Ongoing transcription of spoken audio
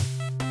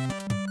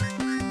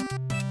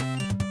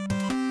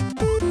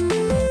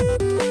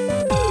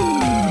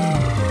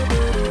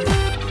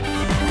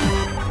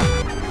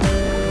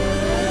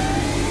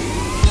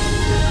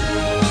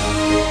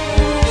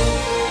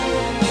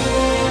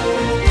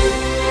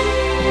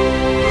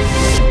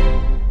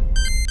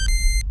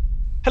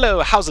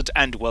Hello, how's it,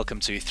 and welcome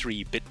to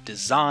 3-Bit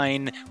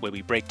Design, where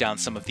we break down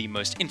some of the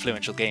most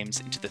influential games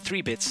into the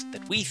 3 bits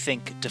that we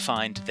think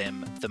defined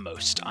them the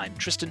most. I'm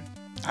Tristan.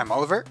 I'm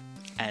Oliver.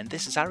 And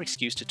this is our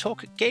excuse to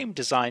talk game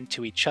design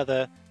to each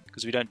other,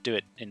 because we don't do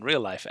it in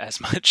real life as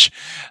much.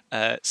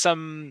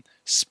 Some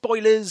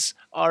spoilers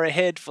are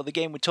ahead for the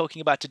game we're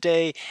talking about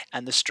today,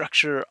 and the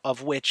structure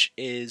of which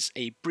is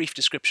a brief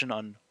description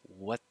on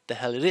what the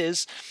hell it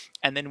is,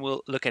 and then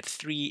we'll look at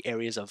 3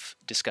 areas of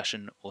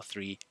discussion, or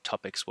 3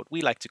 topics, what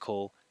we like to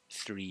call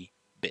 3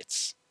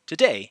 bits.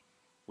 Today,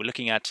 we're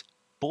looking at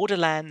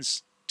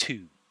Borderlands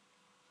 2.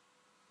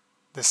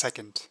 The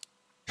second.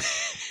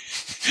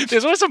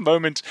 There's always a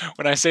moment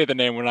when I say the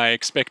name when I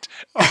expect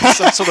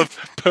some sort of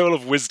pearl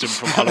of wisdom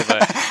from Oliver,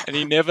 and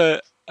he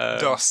never...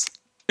 DOS.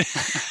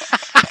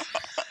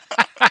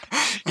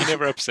 He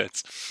never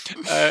upsets.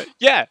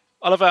 Yeah,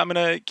 Oliver, I'm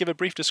going to give a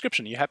brief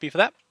description. Are you happy for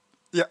that?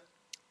 Yeah.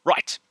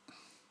 Right.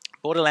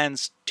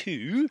 Borderlands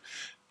 2,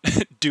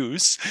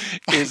 Deuce,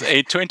 is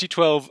a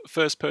 2012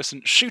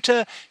 first-person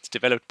shooter. It's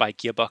developed by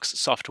Gearbox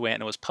Software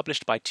and it was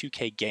published by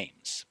 2K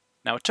Games.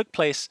 Now, it took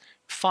place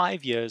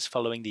 5 years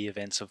following the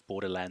events of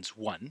Borderlands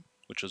 1,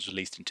 which was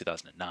released in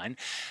 2009.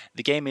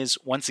 The game is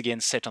once again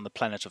set on the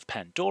planet of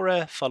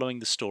Pandora, following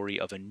the story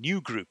of a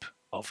new group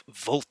of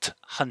Vault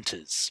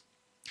Hunters.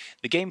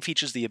 The game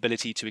features the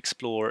ability to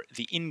explore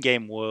the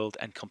in-game world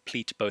and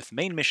complete both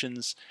main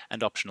missions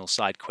and optional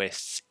side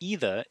quests,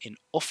 either in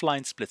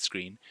offline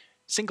split-screen,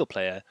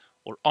 single-player,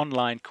 or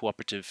online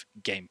cooperative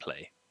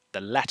gameplay.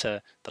 The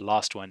latter, the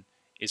last one,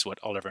 is what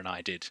Oliver and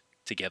I did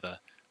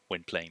together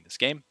when playing this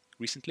game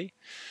recently.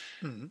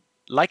 Mm-hmm.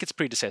 Like its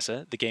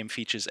predecessor, the game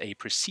features a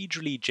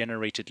procedurally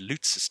generated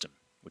loot system,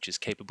 which is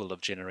capable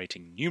of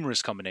generating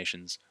numerous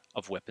combinations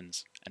of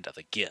weapons and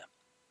other gear.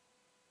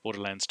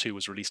 Borderlands 2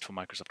 was released for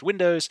Microsoft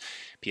Windows,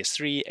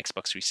 PS3,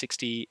 Xbox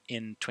 360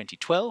 in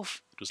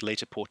 2012. It was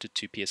later ported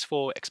to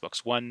PS4,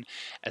 Xbox One,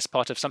 as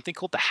part of something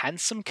called the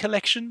Handsome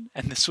Collection,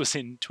 and this was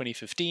in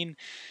 2015.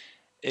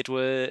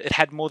 It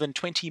had more than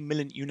 20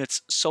 million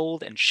units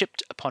sold and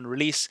shipped upon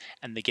release,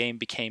 and the game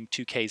became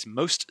 2K's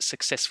most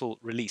successful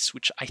release,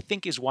 which I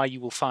think is why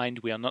you will find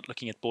we are not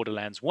looking at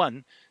Borderlands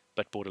 1,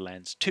 but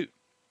Borderlands 2.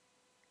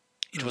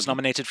 It was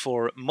nominated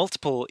for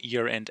multiple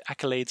year-end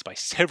accolades by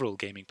several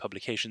gaming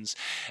publications,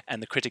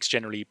 and the critics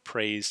generally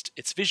praised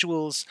its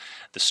visuals,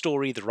 the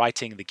story, the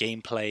writing, the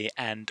gameplay,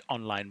 and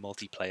online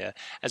multiplayer,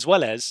 as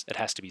well as, it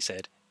has to be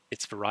said,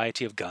 its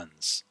variety of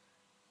guns.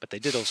 But they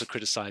did also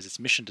criticize its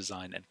mission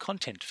design and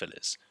content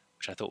fillers,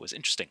 which I thought was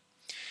interesting.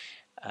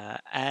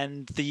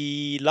 And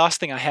the last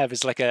thing I have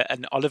is like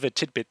an Oliver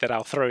tidbit that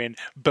I'll throw in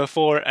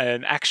before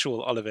an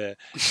actual Oliver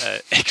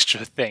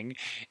extra thing,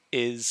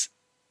 is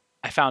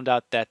I found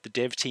out that the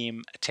dev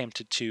team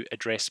attempted to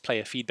address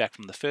player feedback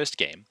from the first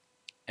game,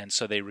 and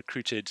so they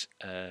recruited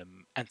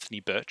Anthony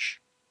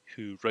Birch,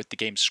 who wrote the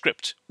game's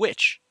script,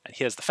 which, and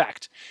here's the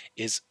fact,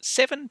 is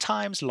 7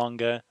 times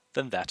longer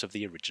than that of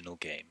the original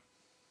game.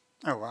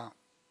 Oh, wow.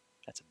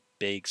 That's a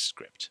big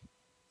script.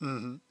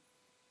 Mm-hmm.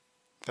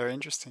 Very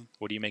interesting.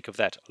 What do you make of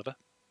that, Oliver?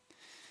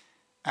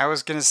 I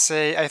was going to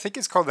say, I think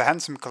it's called the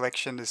Handsome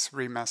Collection, this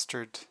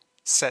remastered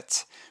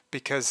set,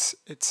 because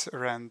it's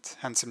around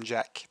Handsome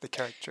Jack, the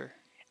character.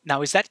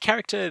 Now, is that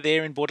character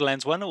there in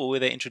Borderlands 1, or were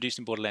they introduced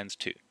in Borderlands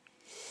 2?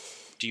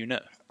 Do you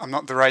know? I'm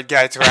not the right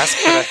guy to ask,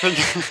 but I think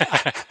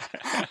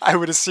I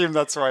would assume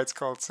that's why it's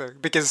called so.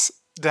 Because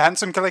the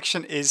Handsome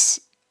Collection it's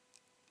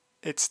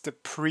the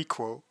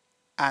prequel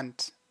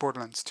and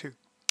Borderlands 2,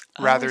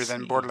 rather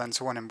than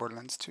Borderlands 1 and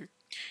Borderlands 2.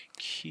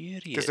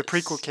 Curious. Because the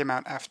prequel came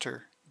out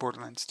after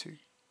Borderlands 2.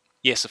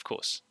 Yes, of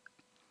course.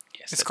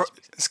 Yes, it's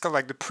called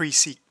like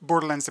the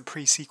Borderlands the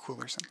pre-sequel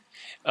or something.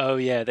 Oh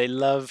yeah, they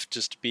love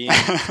just being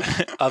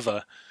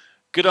other.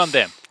 Good on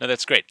them. No,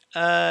 that's great.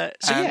 Yeah,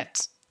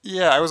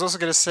 I was also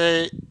going to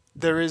say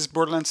there is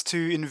Borderlands 2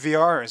 in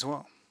VR as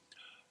well.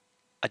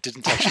 I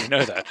didn't actually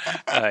know that.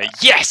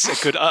 Yes, a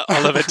good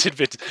Oliver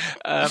tidbit.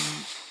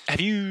 Have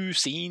you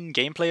seen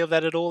gameplay of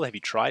that at all? Have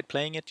you tried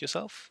playing it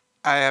yourself?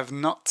 I have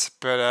not,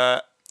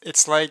 but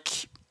it's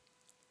like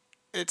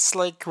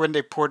when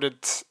they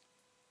ported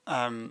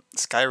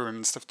Skyrim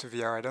and stuff to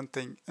VR. I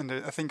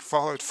think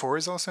Fallout 4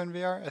 is also in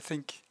VR. I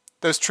think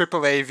those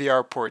AAA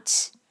VR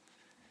ports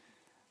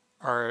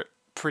are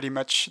pretty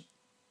much,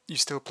 you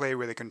still play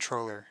with a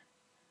controller,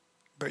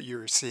 but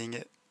you're seeing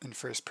it in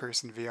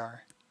first-person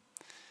VR.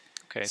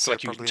 Okay, so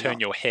like you can turn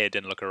your head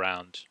and look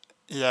around.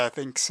 Yeah, I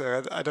think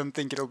so. I don't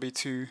think it'll be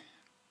too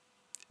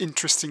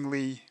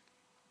interestingly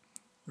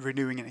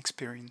renewing an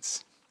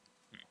experience.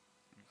 I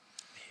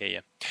hear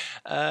you.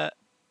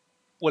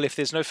 Well, if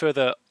there's no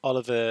further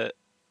Oliver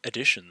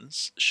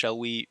additions, shall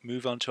we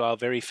move on to our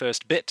very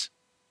first bit?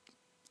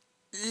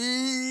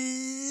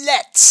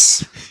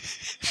 Let's!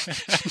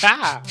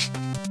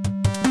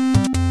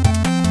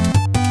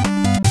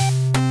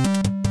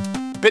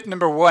 Bit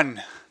number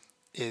 1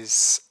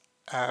 is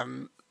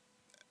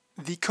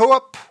the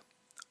co-op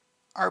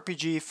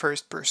RPG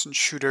first-person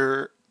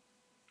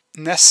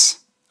shooter-ness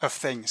of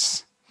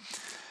things.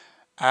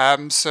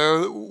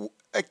 So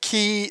a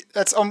key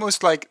that's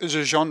almost like the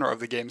genre of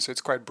the game, so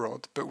it's quite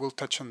broad, but we'll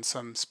touch on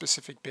some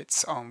specific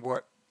bits on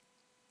what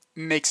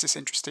makes this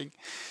interesting.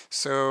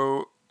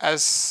 So,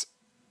 as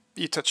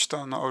you touched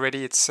on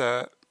already, it's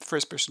a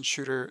first person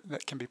shooter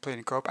that can be played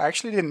in co-op. I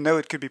actually didn't know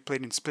it could be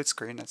played in split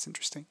screen. That's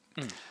interesting.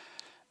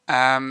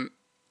 Um,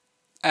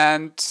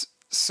 and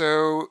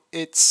so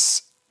it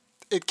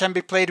can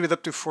be played with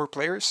up to 4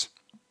 players,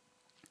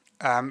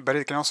 but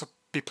it can also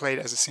be played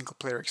as a single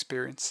player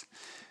experience.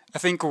 I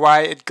think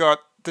why it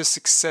got the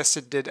success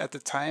it did at the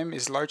time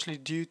is largely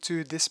due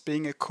to this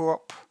being a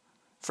co-op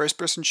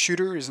first-person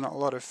shooter. There's not a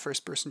lot of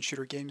first-person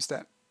shooter games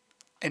that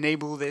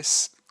enable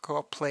this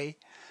co-op play,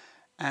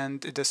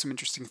 and it does some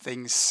interesting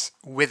things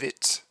with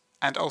it,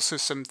 and also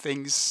some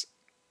things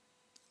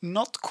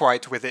not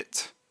quite with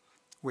it,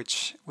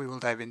 which we will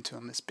dive into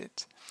on this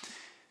bit.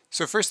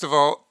 So first of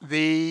all,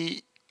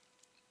 the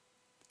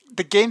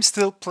game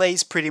still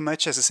plays pretty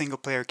much as a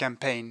single-player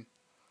campaign,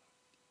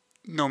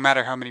 no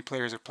matter how many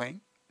players are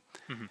playing.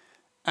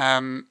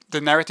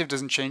 The narrative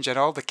doesn't change at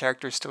all. The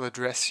characters still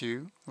address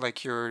you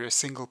like you're a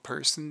single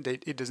person.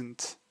 It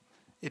doesn't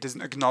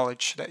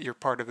acknowledge that you're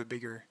part of a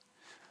bigger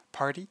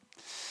party.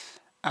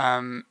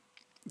 The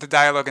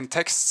dialogue and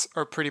texts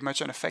are pretty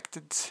much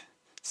unaffected,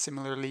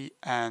 similarly.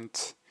 And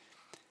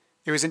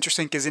it was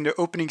interesting because in the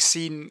opening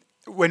scene,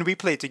 when we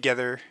played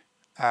together,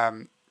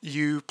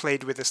 you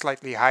played with a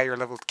slightly higher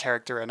leveled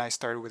character, and I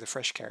started with a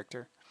fresh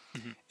character.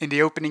 In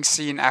the opening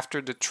scene,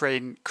 after the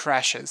train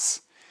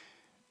crashes,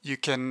 you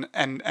can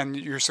and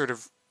you're sort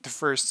of the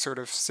first sort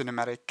of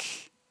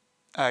cinematic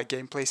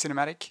gameplay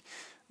cinematic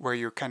where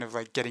you're kind of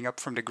like getting up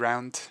from the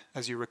ground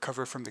as you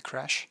recover from the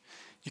crash.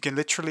 I could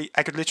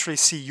literally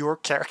see your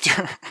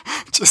character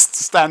just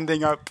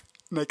standing up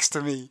next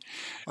to me,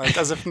 like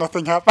as if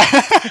nothing happened.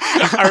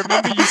 I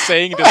remember you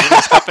saying this when it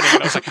was happening,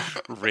 and I was like,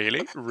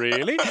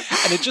 really?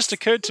 And it just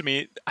occurred to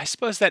me, I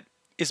suppose that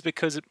is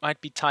because it might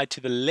be tied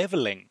to the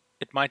leveling.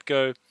 It might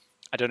go,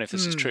 I don't know if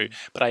this is true,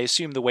 but I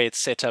assume the way it's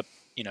set up,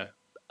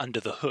 under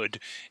the hood,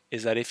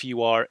 is that if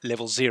you are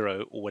level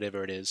 0 or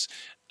whatever it is,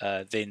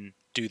 then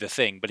do the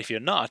thing. But if you're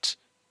not,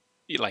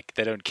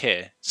 they don't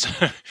care. So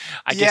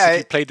I guess if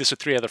you played this with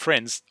 3 other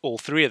friends, all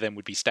 3 of them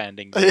would be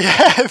standing.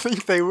 Yeah, I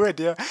think they would.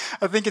 Yeah,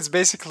 I think it's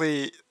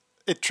basically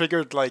it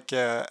triggered like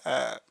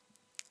a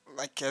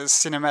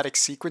cinematic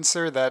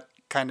sequencer that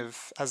kind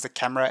of has the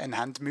camera and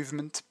hand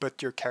movement,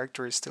 but your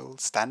character is still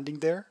standing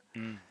there.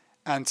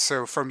 And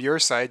so from your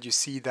side, you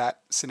see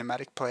that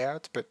cinematic play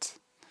out, but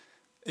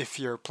if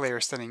your player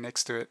is standing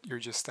next to it, you're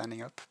just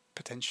standing up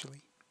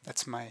potentially.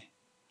 That's my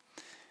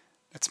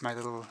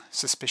little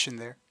suspicion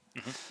there.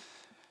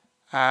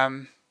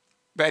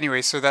 But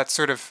anyway, so that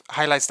sort of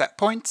highlights that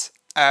point.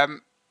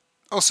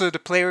 Also, the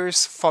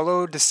players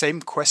follow the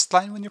same quest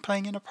line when you're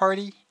playing in a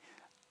party,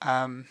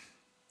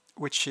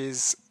 which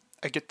is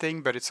a good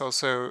thing, but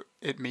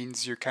it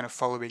means you're kind of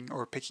following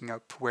or picking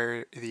up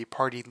where the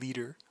party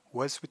leader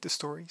was with the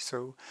story.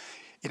 So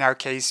in our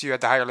case, you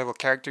had the higher level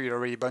character. You'd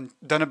already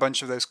done a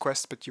bunch of those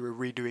quests, but you were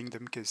redoing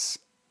them because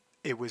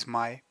it was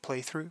my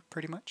playthrough,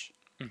 pretty much.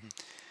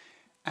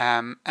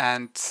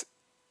 And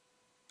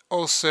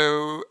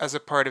also, as a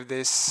part of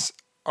this,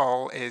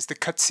 all is the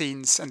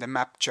cutscenes and the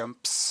map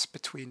jumps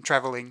between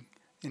traveling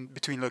in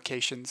between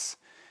locations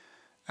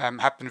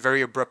happen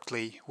very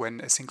abruptly when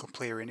a single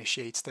player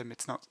initiates them.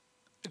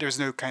 There's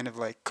no kind of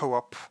like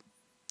co-op,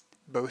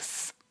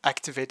 both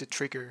activated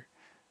trigger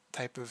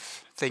type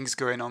of things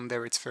going on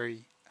there. It's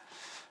very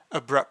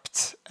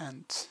abrupt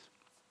and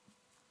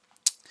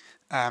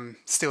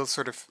still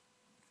sort of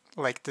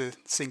like the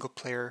single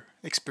player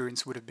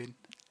experience would have been.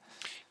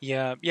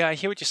 Yeah, I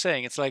hear what you're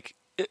saying. It's like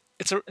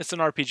it's an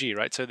RPG,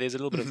 right? So there's a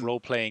little bit of role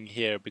playing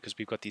here because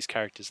we've got these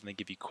characters and they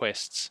give you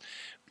quests.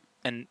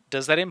 And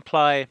does that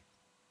imply,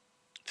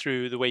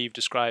 through the way you've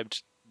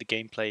described the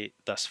gameplay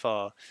thus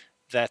far,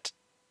 that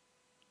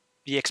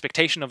the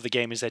expectation of the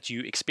game is that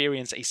you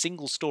experience a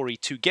single story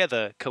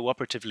together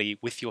cooperatively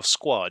with your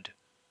squad?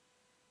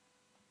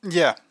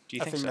 Yeah, Do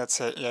you I think think so?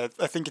 that's it. Yeah,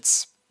 I think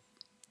it's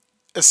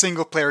a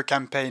single player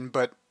campaign,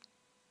 but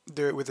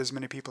do it with as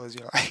many people as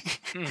you like.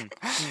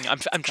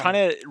 I'm trying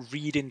to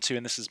read into,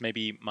 and this is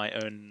maybe my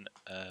own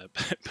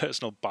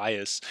personal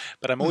bias,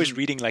 but I'm always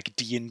reading like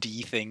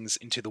D&D things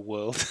into the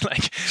world.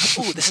 Like,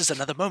 oh, this is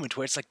another moment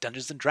where it's like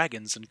Dungeons and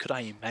Dragons, and could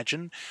I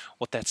imagine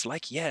what that's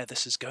like? Yeah,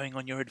 this is going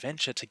on your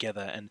adventure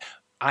together, and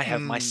I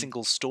have my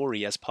single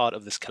story as part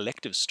of this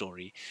collective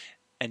story.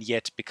 And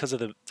yet, because of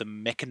the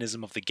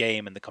mechanism of the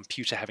game and the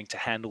computer having to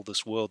handle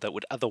this world that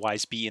would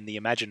otherwise be in the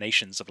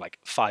imaginations of like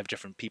 5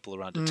 different people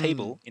around a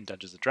table in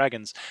Dungeons and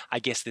Dragons, I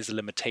guess there's a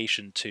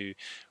limitation to,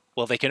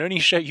 well, they can only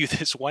show you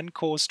this one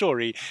core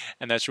story,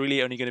 and that's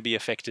really only going to be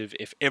effective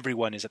if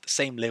everyone is at the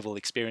same level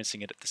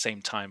experiencing it at the same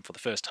time for the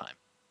first time.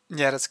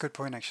 Yeah, that's a good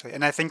point, actually.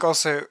 And I think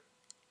also,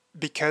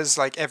 because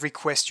like every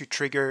quest you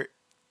trigger,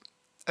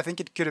 I think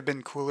it could have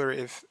been cooler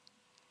if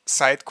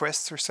side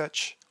quests or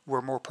such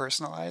were more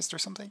personalized or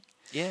something.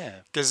 Yeah.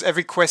 Because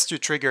every quest you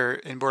trigger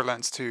in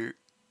Borderlands 2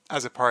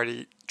 as a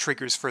party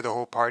triggers for the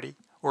whole party,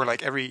 or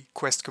like every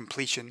quest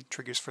completion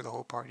triggers for the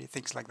whole party,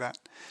 things like that.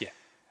 Yeah.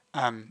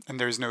 And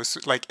there's no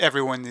like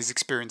everyone is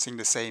experiencing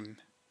the same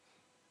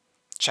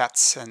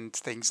chats and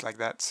things like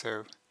that.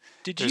 So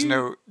there's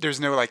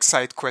no like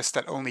side quest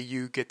that only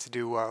you get to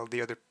do while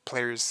the other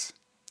players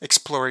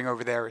exploring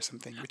over there or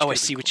something. Oh, I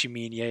see what you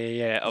mean.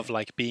 Yeah. Of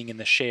like being in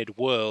the shared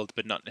world,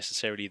 but not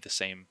necessarily the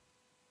same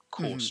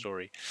core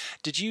story.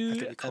 Did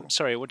you? Cool.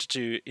 Sorry, I wanted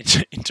to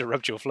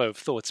interrupt your flow of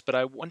thoughts, but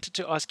I wanted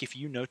to ask if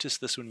you noticed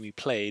this when we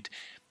played.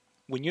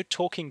 When you're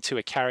talking to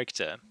a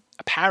character,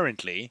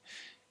 apparently,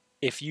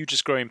 if you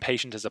just grow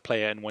impatient as a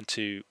player and want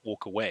to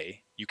walk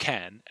away, you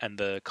can, and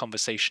the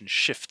conversation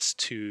shifts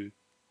to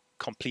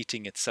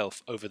completing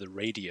itself over the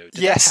radio.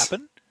 Did that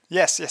happen?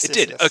 Yes, it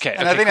did. Yes. Okay,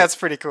 and I think cool. That's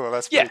pretty cool.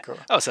 Pretty cool.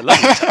 Oh, it's a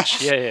lovely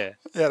touch. Yeah.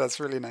 Yeah, that's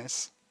really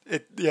nice.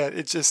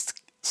 It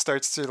just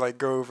starts to like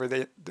go over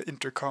the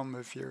intercom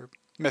of your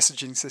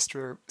messaging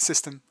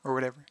system or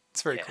whatever.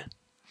 It's very cool.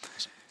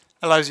 Awesome.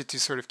 Allows you to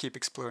sort of keep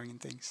exploring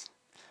and things.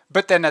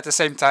 But then at the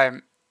same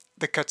time,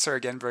 the cuts are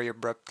again very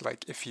abrupt.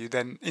 Like if you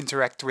then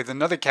interact with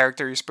another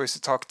character you're supposed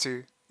to talk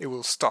to, it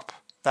will stop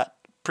that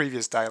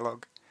previous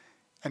dialogue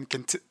and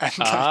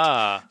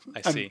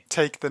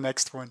take the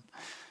next one,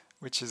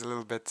 which is a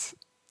little bit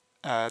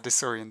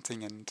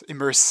disorienting and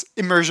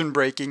immersion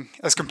breaking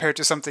as compared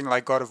to something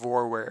like God of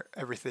War, where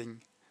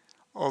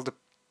all the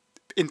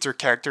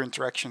inter-character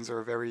interactions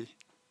are very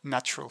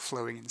natural,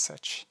 flowing and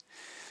such.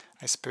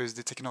 I suppose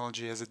the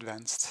technology has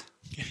advanced.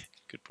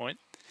 Good point.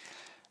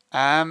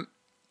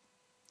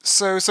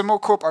 So some more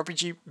co-op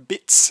RPG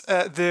bits.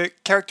 The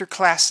character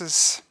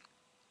classes.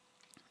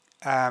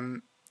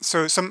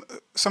 So some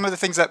of the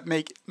things that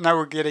make, now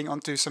we're getting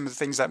onto some of the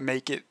things that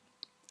make it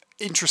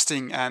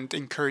interesting and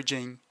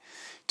encouraging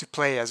to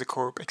play as a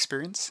co-op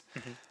experience,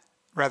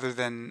 rather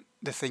than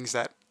the things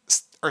that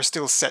are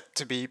still set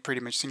to be pretty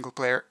much single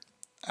player.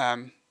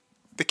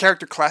 The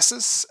character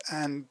classes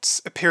and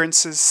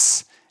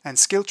appearances and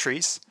skill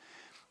trees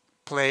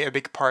play a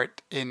big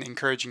part in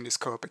encouraging this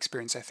co-op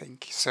experience, I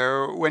think.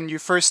 So when you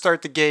first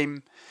start the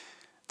game,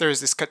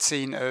 there's this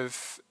cutscene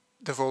of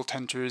the Vault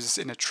Hunters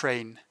in a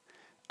train,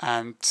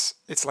 and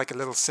it's like a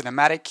little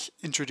cinematic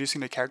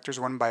introducing the characters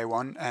one by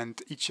one,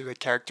 and each of the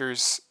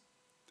characters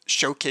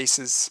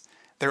showcases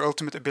their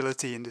ultimate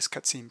ability in this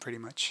cutscene pretty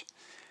much.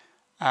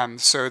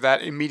 So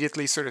that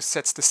immediately sort of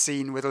sets the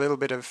scene with a little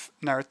bit of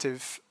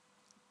narrative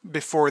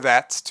before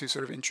that to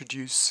sort of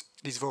introduce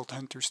these Vault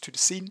Hunters to the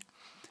scene.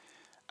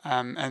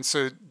 And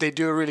so they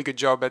do a really good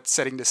job at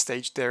setting the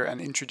stage there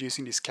and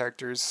introducing these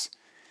characters.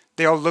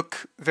 They all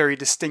look very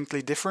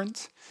distinctly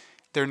different.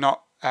 They're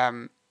not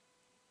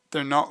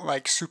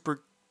like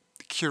super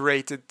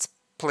curated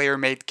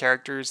player-made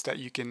characters that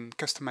you can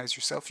customize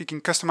yourself. You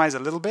can customize a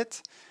little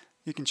bit.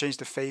 You can change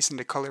the face and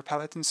the color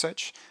palette and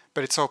such,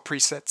 but it's all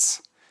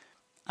presets.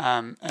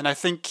 And I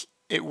think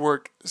it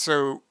works.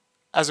 So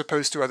as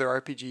opposed to other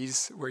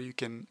RPGs where you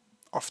can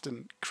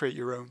often create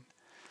your own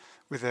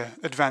with an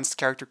advanced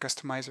character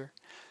customizer.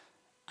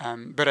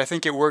 But I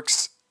think it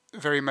works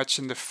very much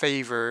in the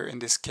favor in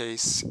this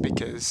case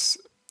because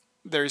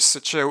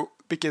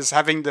because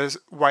having the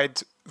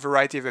wide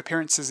variety of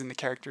appearances in the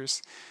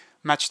characters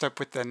matched up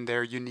with then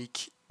their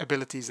unique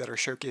abilities that are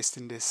showcased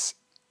in this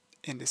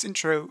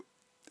intro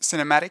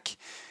cinematic,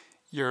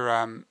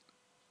 you're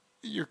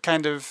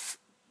kind of,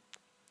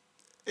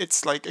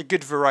 it's like a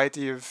good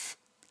variety of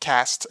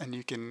cast, and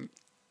you can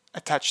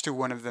attach to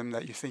one of them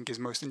that you think is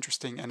most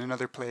interesting, and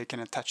another player can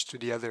attach to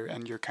the other,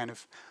 and you're kind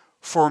of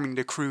forming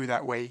the crew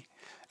that way,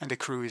 and the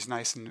crew is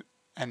nice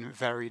and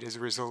varied as a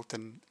result,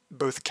 and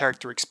both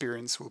character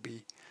experience will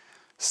be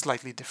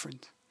slightly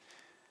different.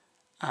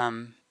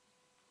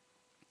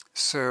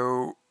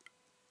 So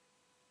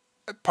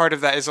part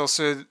of that is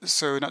also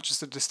not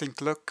just a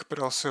distinct look, but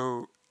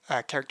also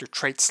character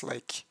traits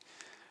like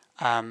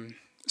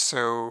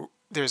so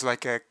there's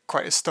like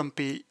quite a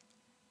stumpy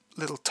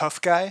little tough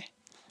guy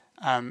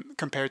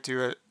compared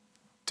to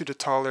the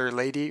taller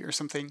lady or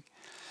something,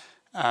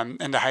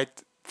 and the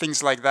height,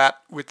 things like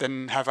that would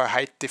then have a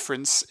height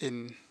difference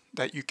in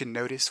that you can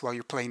notice while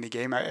you're playing the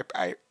game.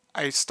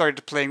 I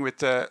started playing with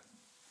the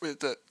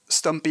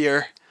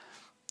stumpier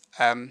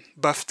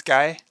buffed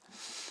guy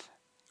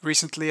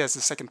recently as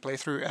the second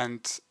playthrough,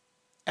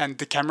 and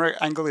the camera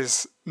angle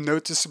is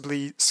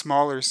noticeably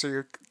smaller, so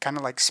you're kind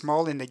of like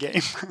small in the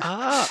game.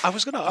 I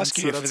was going to ask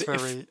you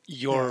if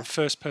your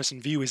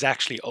first-person view is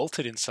actually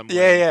altered in some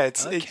way. Yeah,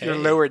 you're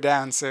lower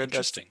down, so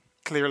interesting.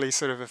 That clearly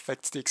sort of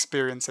affects the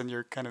experience, and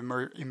you're kind of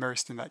more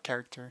immersed in that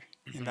character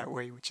in that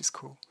way, which is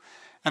cool.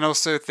 And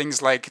also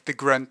things like the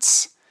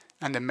grunts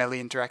and the melee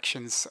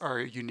interactions are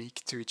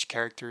unique to each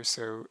character.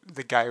 So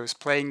the guy who was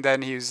playing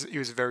then, he was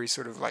very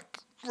sort of like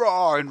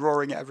raw and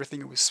roaring at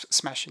everything, and was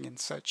smashing and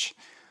such.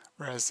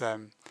 Whereas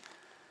there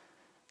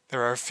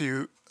are a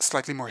few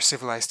slightly more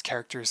civilized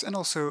characters and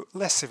also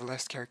less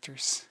civilized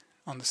characters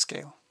on the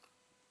scale.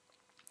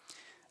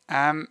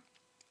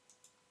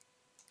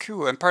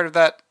 Cool. And part of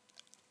that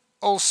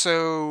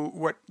also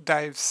what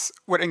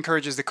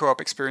encourages the co-op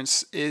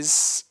experience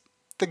is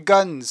the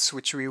guns,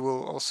 which we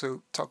will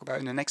also talk about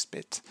in the next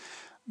bit.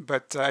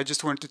 but I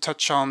just wanted to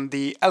touch on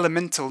the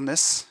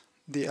elementalness,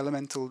 the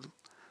elemental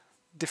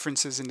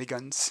differences in the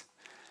guns,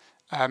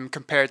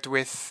 compared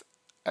with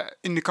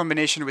in the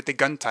combination with the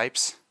gun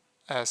types,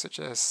 such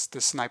as the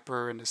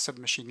sniper and the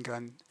submachine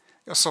gun,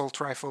 assault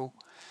rifle,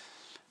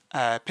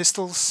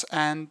 pistols,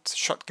 and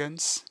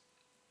shotguns.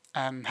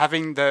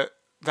 Having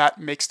that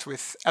mixed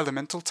with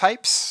elemental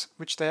types,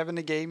 which they have in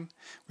the game,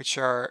 which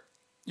are,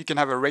 you can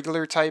have a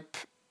regular type,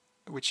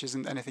 which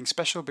isn't anything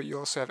special, but you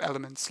also have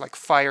elements like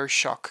fire,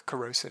 shock,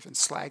 corrosive, and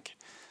slag,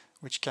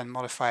 which can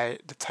modify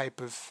the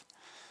type of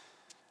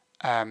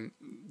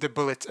the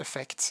bullet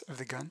effect of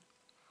the gun.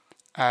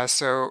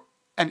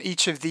 And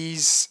each of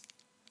these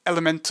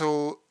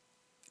elemental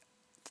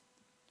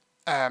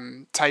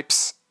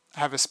types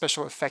have a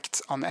special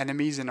effect on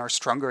enemies and are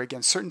stronger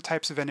against certain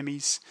types of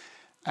enemies,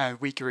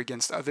 weaker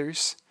against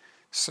others.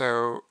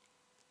 So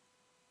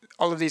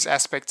all of these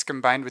aspects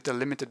combined with the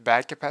limited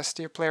bag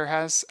capacity a player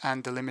has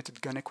and the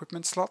limited gun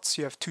equipment slots,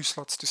 you have 2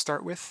 slots to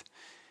start with.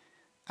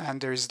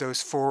 And there's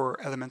those 4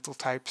 elemental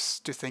types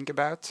to think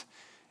about.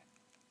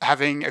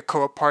 Having a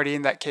co-op party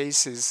in that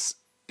case is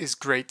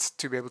great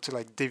to be able to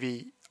like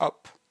divvy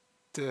up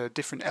the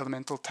different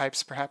elemental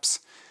types perhaps.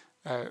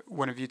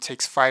 One of you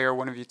takes fire,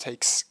 one of you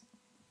takes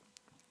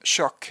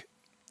shock.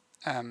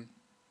 And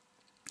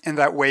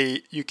that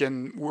way you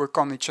can work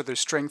on each other's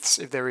strengths.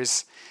 If there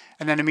is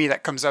an enemy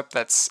that comes up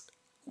that's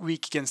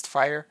weak against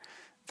fire,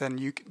 then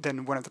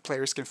one of the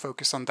players can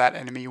focus on that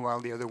enemy while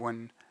the other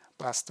one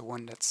blasts the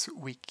one that's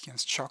weak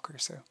against shock or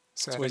so.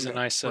 So it's always a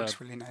nice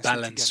really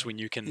balance together. when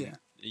you can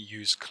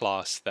use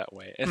class that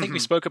way. I think we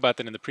spoke about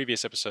that in the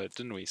previous episode,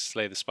 didn't we?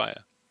 Slay the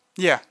Spire.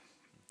 Yeah,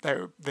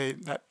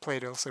 that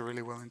played also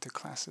really well into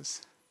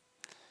classes.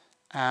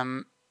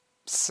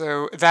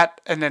 So that,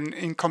 and then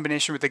in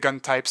combination with the gun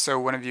type, so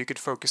one of you could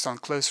focus on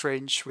close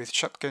range with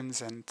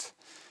shotguns and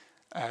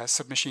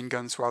submachine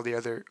guns, while the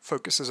other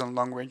focuses on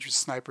long range with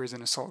snipers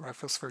and assault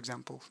rifles, for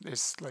example.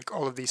 There's like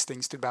all of these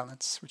things to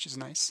balance, which is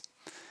nice.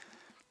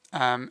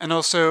 And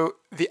also,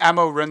 the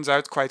ammo runs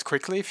out quite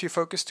quickly if you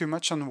focus too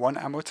much on one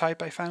ammo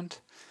type, I found.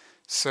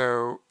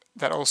 So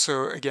that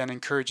also, again,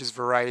 encourages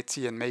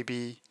variety and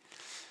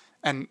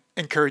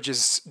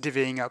encourages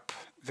divvying up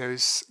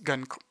those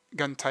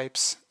gun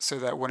types so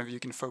that one of you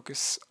can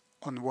focus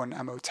on one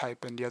ammo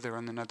type and the other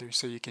on another.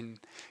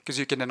 Because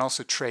you can then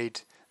also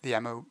trade the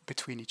ammo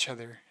between each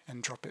other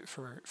and drop it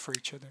for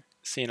each other.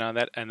 See, now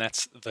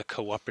that's the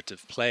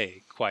cooperative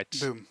play quite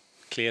Boom.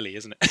 Clearly,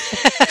 isn't it?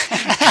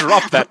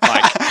 Drop that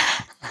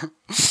mic.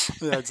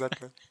 Yeah,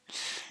 exactly.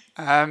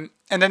 And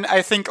then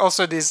I think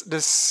also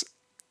this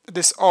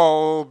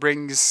all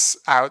brings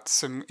out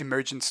some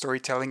emergent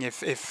storytelling.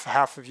 If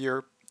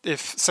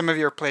some of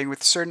you are playing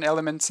with certain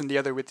elements and the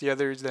other with the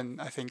others, then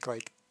I think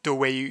like the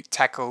way you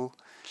tackle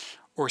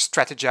or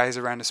strategize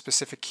around a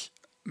specific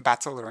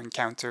battle or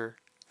encounter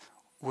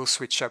will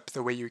switch up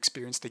the way you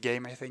experience the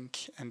game, I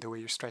think, and the way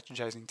you're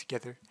strategizing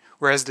together.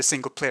 Whereas the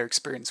single player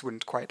experience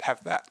wouldn't quite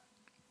have that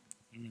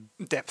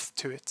depth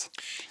to it.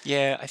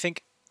 Yeah,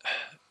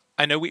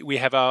 I know we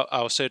have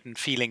our certain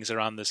feelings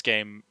around this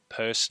game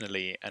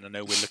personally, and I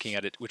know we're looking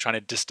at it, we're trying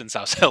to distance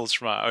ourselves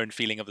from our own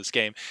feeling of this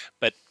game.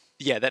 But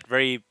yeah, that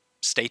very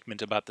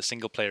statement about the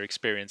single player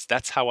experience,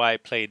 that's how I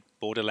played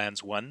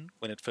Borderlands 1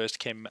 when it first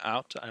came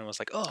out. And I was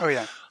like, oh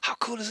yeah, how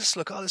cool does this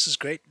look? Oh, this is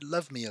great.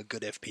 Love me a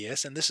good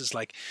FPS. And this is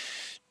like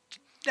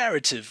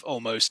narrative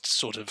almost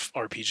sort of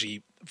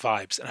RPG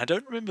vibes. And I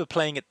don't remember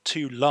playing it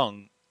too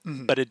long,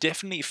 but it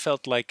definitely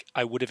felt like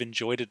I would have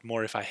enjoyed it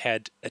more if I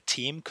had a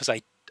team, because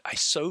I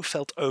so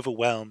felt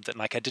overwhelmed and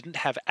like I didn't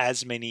have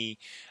as many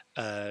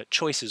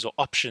choices or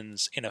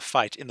options in a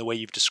fight in the way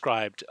you've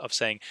described, of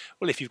saying,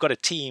 well, if you've got a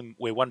team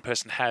where one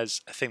person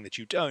has a thing that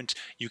you don't,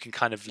 you can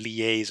kind of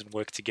liaise and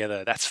work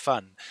together. That's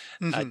fun.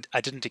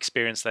 I didn't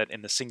experience that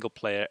in the single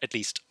player, at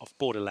least of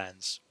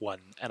Borderlands 1,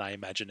 and I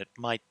imagine it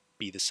might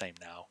be the same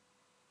now.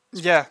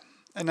 Yeah,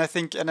 and I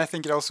think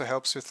it also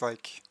helps with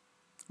like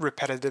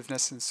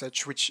repetitiveness and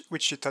such, which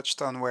you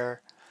touched on,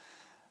 where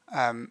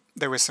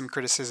there was some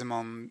criticism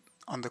on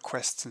the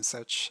quests and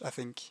such. I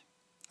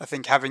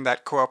think having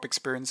that co-op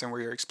experience and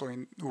where you're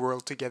exploring the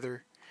world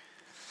together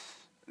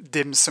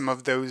dims some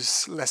of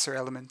those lesser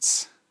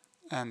elements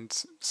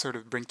and sort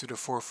of bring to the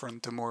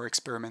forefront the more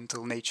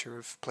experimental nature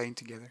of playing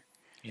together.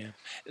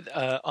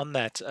 Yeah. On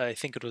that, I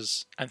think it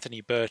was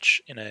Anthony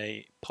Birch in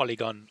a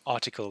Polygon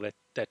article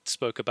that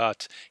spoke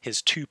about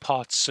his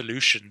 2-part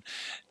solution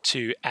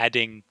to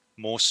adding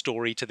more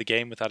story to the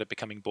game without it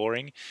becoming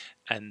boring.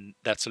 And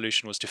that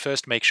solution was to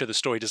first make sure the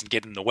story doesn't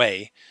get in the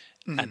way,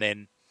 and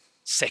then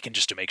second,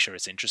 just to make sure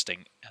it's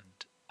interesting.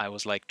 And I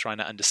was like trying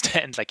to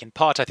understand, like in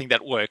part, I think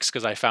that works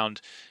because I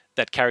found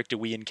that character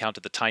we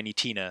encountered, the Tiny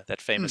Tina,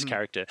 that famous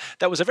character,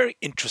 that was a very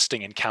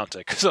interesting encounter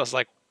because I was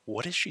like,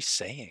 what is she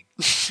saying?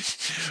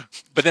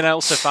 But then I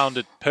also found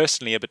it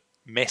personally a bit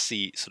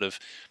messy, sort of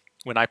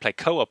when I play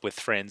co-op with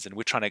friends and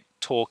we're trying to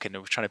talk and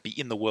we're trying to be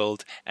in the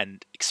world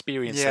and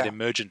experience that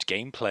emergent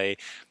gameplay.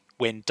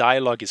 When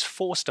dialogue is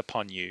forced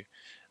upon you,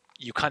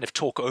 you kind of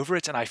talk over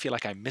it and I feel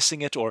like I'm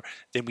missing it, or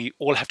then we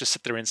all have to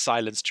sit there in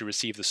silence to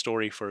receive the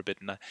story for a bit.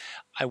 And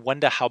I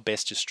wonder how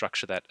best to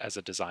structure that as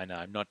a designer.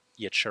 I'm not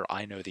yet sure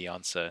I know the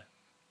answer,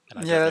 and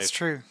I Yeah, don't know that's if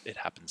true. it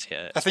happens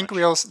here I as think much.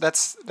 we also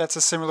that's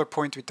a similar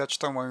point we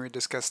touched on when we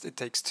discussed It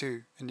Takes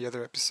Two in the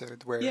other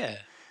episode, Yeah.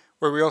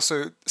 where we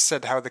also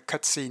said how the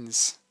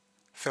cutscenes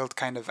felt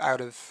kind of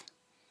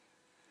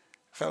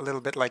felt a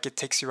little bit like it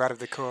takes you out of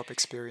the co-op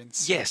experience.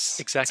 So Yes, it's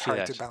exactly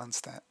hard to that.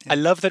 balance that. I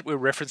Yeah. love that we're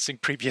referencing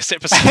previous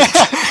episodes.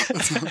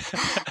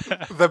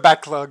 The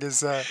backlog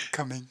is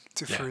coming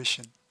to Yeah.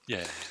 fruition.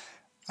 Yeah.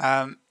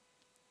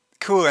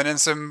 Cool. And then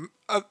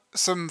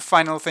some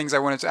final things I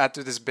wanted to add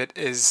to this bit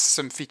is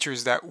some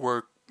features that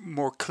were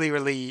more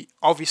clearly,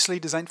 obviously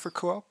designed for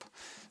co-op.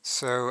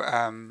 So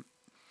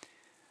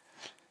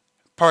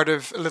part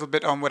of a little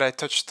bit on what I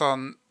touched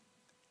on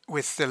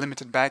with the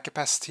limited bag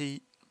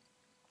capacity.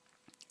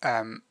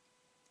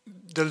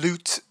 The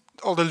loot,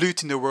 all the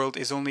loot in the world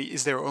is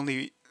there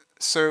only.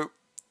 So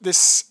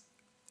this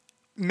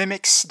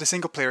mimics the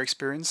single player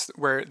experience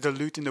where the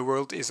loot in the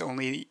world is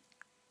only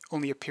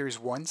appears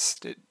once.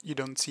 You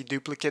don't see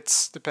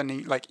duplicates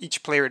depending, like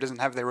each player doesn't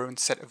have their own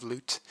set of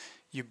loot.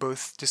 You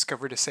both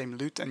discover the same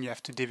loot and you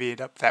have to divvy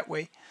it up that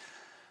way.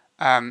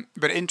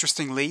 But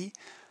interestingly,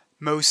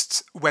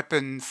 most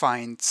weapon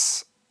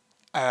finds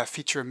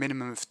feature a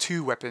minimum of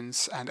 2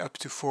 weapons and up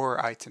to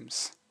 4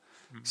 items.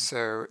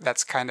 So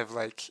that's kind of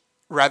like,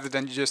 rather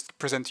than just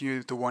presenting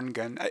you the one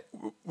gun,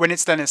 when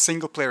it's then a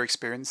single player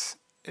experience,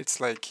 it's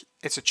like,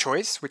 it's a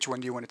choice, which one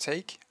do you want to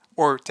take?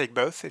 Or take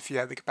both if you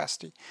have the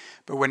capacity.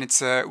 But when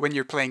it's when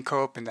you're playing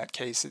co-op in that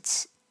case,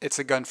 it's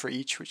a gun for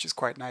each, which is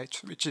quite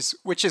nice.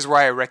 Which is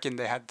why I reckon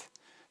they had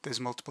those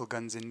multiple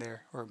guns in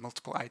there, or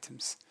multiple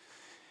items.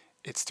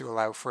 It's to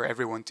allow for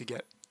everyone to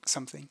get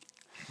something.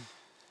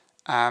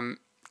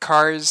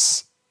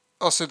 Cars,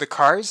 also the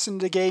cars in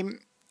the game.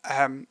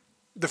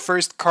 The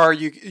first car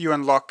you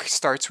unlock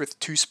starts with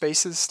 2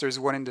 spaces. There's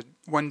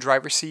one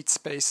driver's seat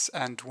space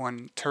and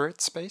one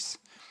turret space.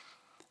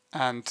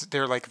 And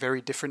they're like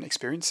very different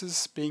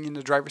experiences being in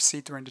the driver's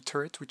seat or in the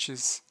turret, which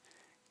is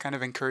kind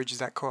of encourages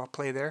that co-op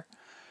play there.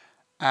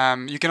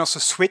 You can also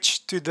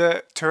switch to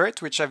the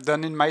turret, which I've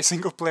done in my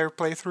single player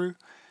playthrough.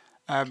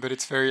 But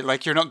it's very,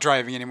 like, you're not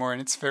driving anymore,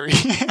 and it's very...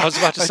 I was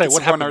about to like say, it's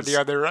what one happens? or the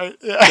other, right?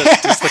 Yeah.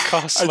 Does the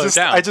car slow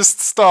down? I just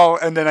stall,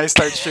 and then I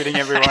start shooting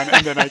everyone,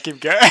 and then I keep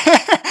going.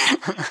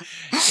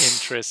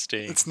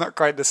 Interesting. It's not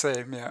quite the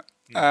same, yeah.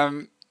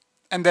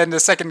 And then the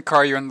second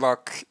car you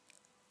unlock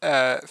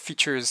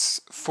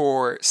features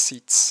 4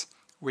 seats,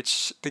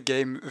 which the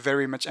game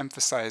very much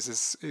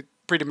emphasizes. It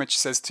pretty much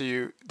says to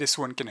you, this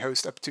one can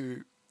host up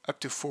to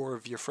 4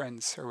 of your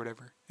friends or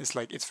whatever.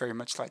 It's very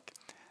much like,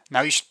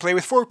 now you should play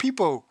with 4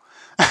 people.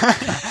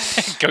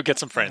 Go get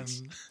some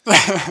friends.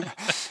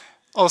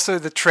 Also,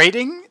 the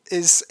trading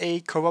is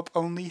a co-op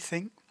only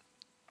thing,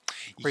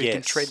 where you can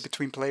Yes. trade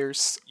between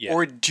players, Yeah.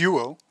 or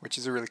duel, which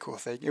is a really cool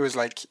thing. It was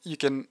like you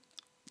can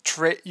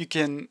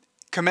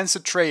commence a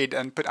trade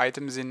and put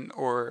items in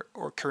or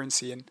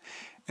currency in,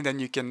 and then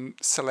you can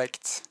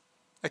select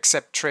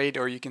accept trade,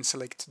 or you can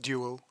select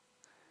duel,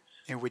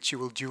 in which you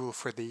will duel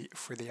for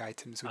the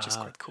items, which is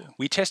quite cool.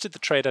 We tested the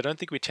trade. I don't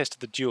think we tested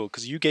the duel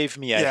because you gave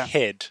me a Yeah.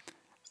 head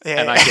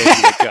Yeah, and I gave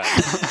you a gun.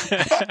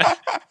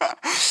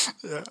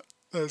 yeah,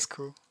 that's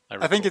cool. I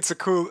recall. think it's a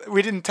cool.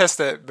 We didn't test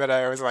it, but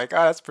I was like,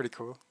 "Oh, that's pretty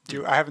cool."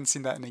 I haven't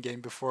seen that in a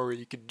game before, where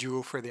you could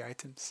duel for the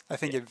items. I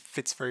think it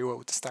fits very well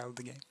with the style of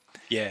the game.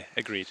 Yeah,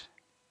 agreed.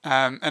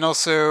 And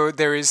also,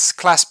 there is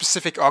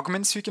class-specific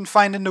augments you can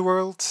find in the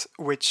world,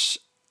 which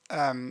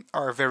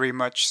are very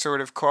much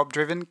sort of co-op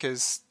driven.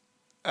 Because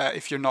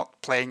if you're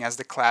not playing as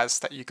the class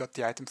that you got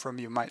the item from,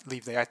 you might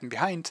leave the item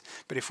behind.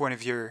 But if one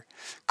of your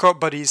co-op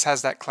buddies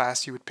has that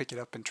class, you would pick it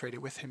up and trade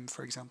it with him,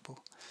 for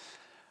example.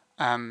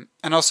 And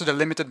also the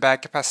limited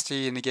bag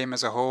capacity in the game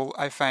as a whole,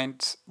 I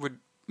find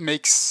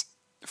makes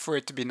for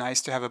it to be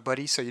nice to have a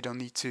buddy, so you don't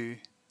need to.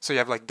 So you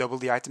have like double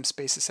the item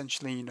space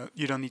essentially.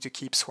 You don't need to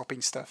keep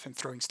swapping stuff and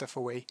throwing stuff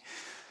away,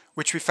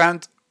 which we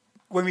found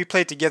when we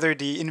played together.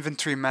 The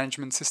inventory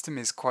management system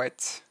is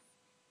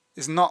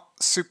not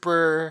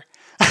super.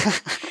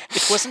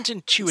 It wasn't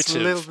intuitive. It's a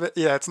little bit,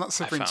 yeah. It's not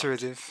super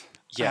intuitive.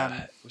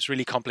 Yeah, it was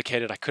really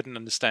complicated. I couldn't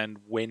understand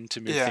when to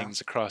move things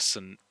across,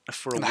 and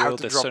for a and how world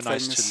to that's drop so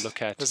nice things. to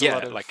look at. There's Yeah, a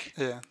lot of, like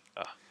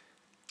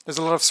there's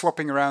a lot of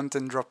swapping around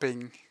and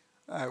dropping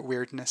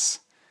weirdness,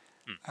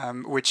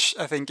 which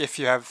I think if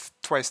you have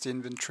twice the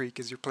inventory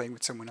because you're playing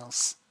with someone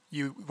else,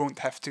 you won't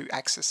have to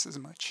access as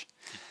much.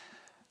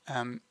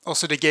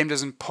 Also, the game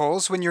doesn't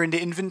pause when you're in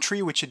the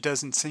inventory, which it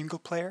does in single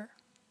player.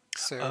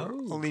 So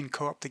only in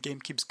co-op the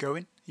game keeps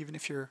going, even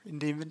if you're in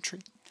the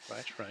inventory.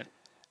 Right.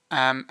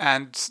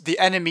 And the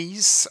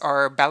enemies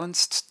are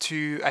balanced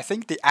to, I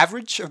think, the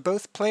average of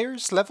both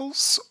players'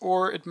 levels,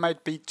 or it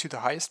might be to the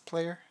highest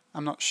player.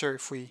 I'm not sure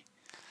if we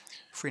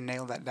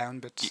nail that down,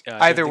 but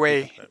either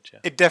way,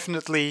 it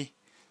definitely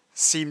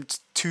seemed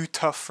too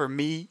tough for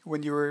me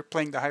when you were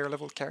playing the higher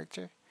level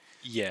character.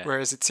 Yeah.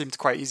 Whereas it seemed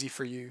quite easy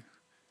for you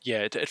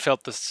Yeah, it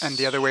felt this. And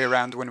the other way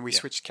around when we Yeah.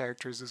 switched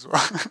characters as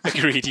well.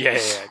 Agreed. Yeah,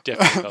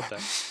 definitely felt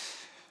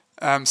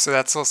that. So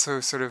that's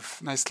also sort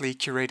of nicely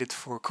curated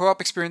for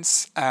co-op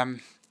experience.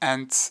 And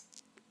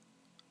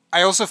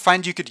I also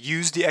find you could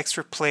use the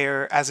extra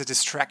player as a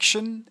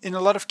distraction in a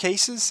lot of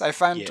cases. I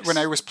found when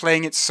I Yes. was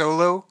playing it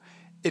solo,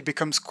 it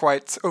becomes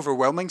quite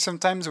overwhelming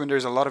sometimes when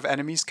there's a lot of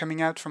enemies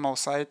coming out from all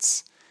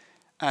sides.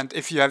 And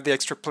if you have the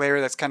extra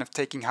player that's kind of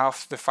taking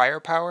half the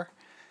firepower,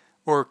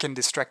 or can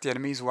distract the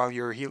enemies while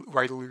you're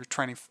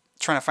trying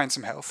to find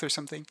some health or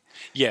something,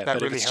 Yeah, that but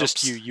if really it's helps.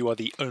 just you, you are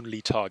the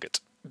only target.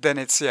 Then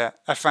it's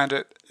I found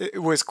it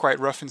was quite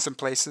rough in some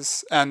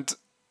places, and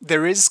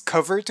there is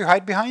cover to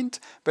hide behind,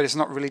 but it's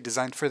not really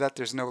designed for that.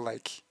 There's no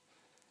like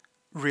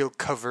real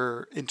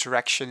cover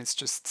interaction. It's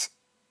just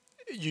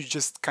you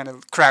just kind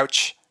of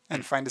crouch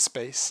and find a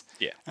space.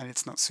 Yeah. And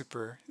it's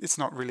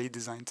not really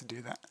designed to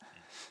do that.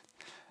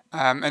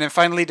 And then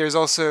finally, there's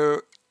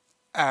also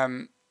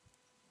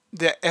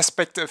the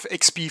aspect of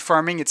XP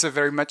farming. It's a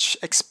very much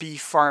XP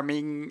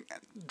farming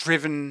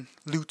driven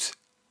loot,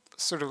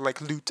 sort of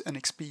like loot and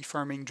XP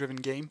farming driven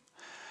game.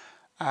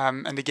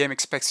 And the game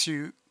expects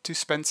you to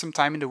spend some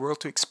time in the world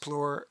to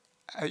explore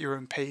at your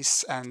own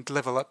pace and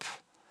level up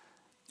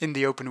in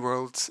the open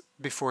world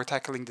before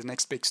tackling the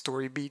next big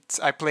story beat.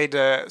 I played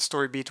a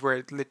story beat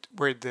where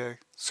the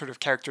sort of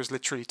characters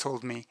literally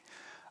told me,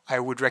 I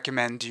would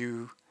recommend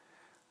you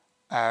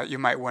you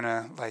might want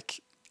to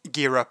like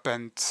gear up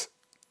and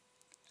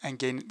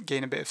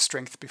gain a bit of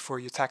strength before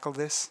you tackle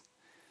this.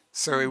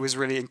 So it was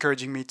really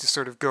encouraging me to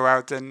sort of go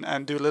out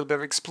and do a little bit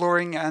of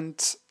exploring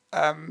and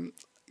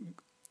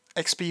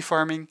XP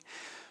farming,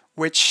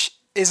 which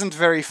isn't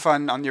very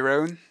fun on your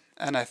own.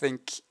 And I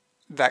think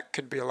that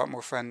could be a lot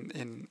more fun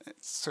in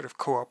sort of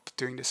co-op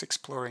doing this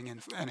exploring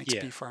and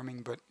XP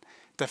farming, but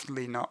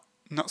definitely not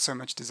so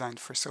much designed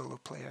for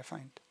solo play, I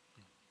find.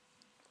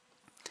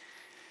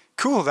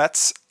 Cool,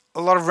 that's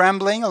a lot of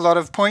rambling, a lot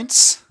of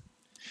points.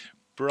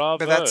 Bravo.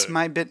 But that's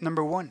my bit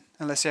number 1.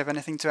 Unless you have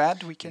anything to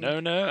add, we can...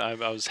 No, I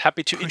was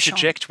happy to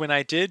interject when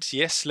I did.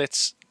 Yes,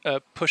 let's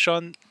push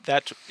on.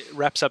 That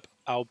wraps up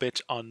our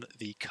bit on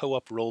the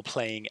co-op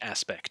role-playing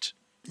aspect.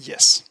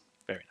 Yes.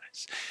 Very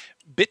nice.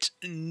 Bit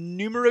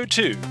numero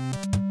 2.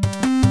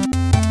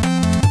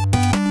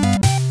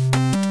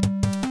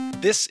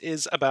 This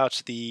is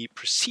about the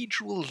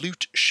procedural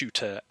loot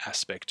shooter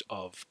aspect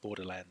of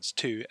Borderlands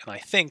 2, and I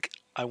think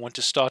I want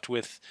to start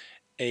with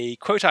a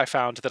quote I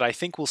found that I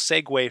think will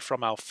segue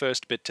from our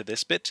first bit to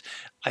this bit.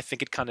 I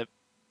think it kind of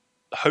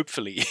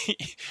hopefully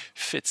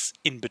fits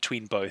in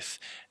between both.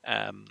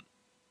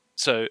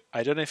 So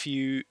I don't know if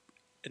you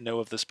know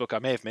of this book. I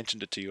may have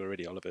mentioned it to you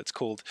already, Oliver. It's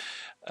called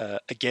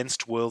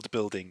Against World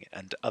Building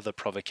and Other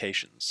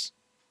Provocations.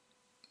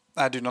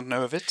 I do not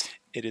know of it.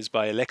 It is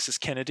by Alexis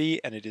Kennedy,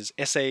 and it is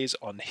essays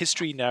on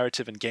history,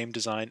 narrative, and game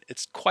design.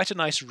 It's quite a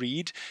nice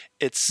read.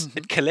 It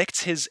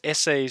collects his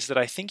essays that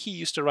I think he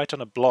used to write on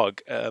a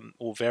blog,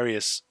 or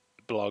various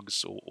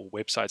blogs or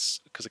websites,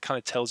 because it kind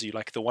of tells you,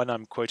 like the one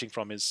I'm quoting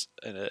from is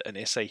an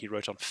essay he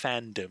wrote on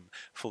fandom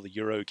for the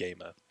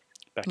Eurogamer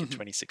back in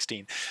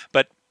 2016.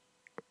 But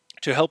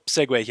to help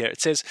segue here,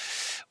 it says,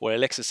 or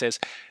Alexis says,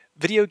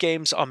 video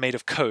games are made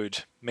of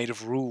code, made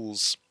of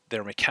rules.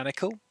 They're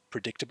mechanical,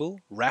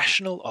 predictable,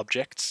 rational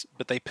objects,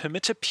 but they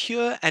permit a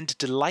pure and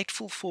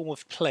delightful form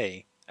of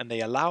play, and they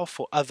allow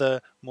for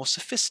other, more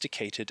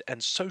sophisticated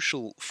and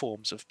social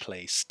forms of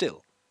play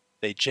still.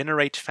 They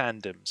generate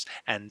fandoms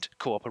and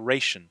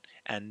cooperation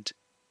and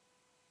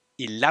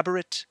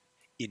elaborate,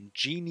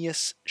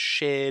 ingenious,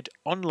 shared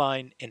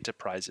online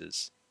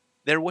enterprises.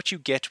 They're what you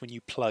get when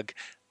you plug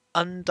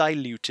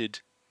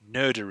undiluted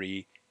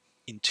nerdery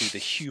into the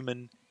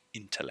human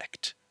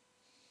intellect.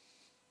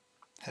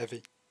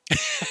 Heavy.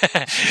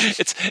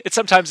 It's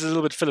sometimes a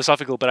little bit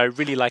philosophical, but I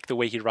really like the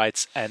way he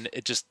writes, and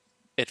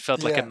it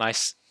felt like a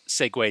nice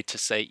segue to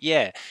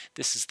say,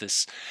 this is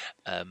this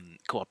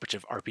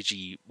cooperative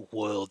RPG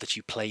world that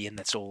you play in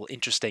that's all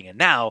interesting, and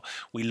now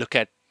we look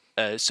at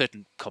a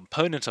certain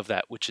component of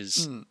that, which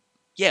is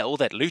all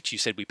that loot you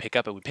said we pick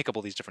up, and we pick up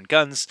all these different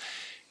guns.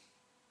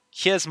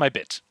 Here's my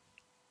bit.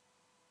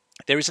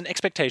 There is an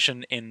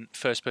expectation in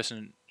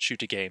first-person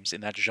shooter games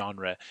in that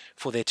genre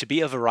for there to be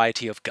a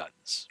variety of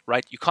guns,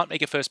 right? You can't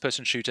make a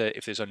first-person shooter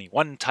if there's only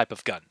one type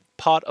of gun.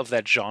 Part of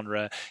that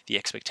genre, the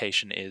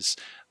expectation is,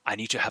 I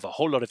need to have a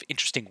whole lot of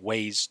interesting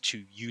ways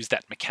to use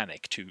that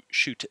mechanic to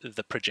shoot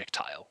the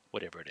projectile,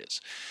 whatever it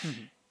is.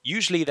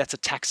 Usually that's a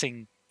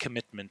taxing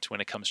commitment when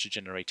it comes to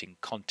generating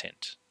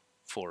content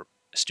for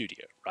a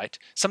studio, right?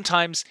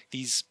 Sometimes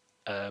these...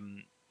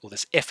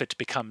 this effort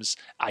becomes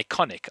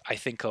iconic. I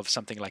think of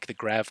something like the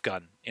grav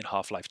gun in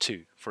Half-Life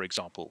 2, for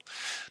example.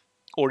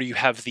 Or you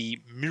have the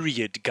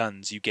myriad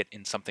guns you get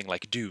in something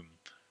like Doom.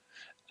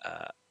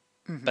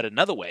 But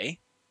another way,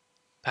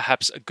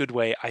 perhaps a good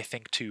way, I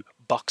think, to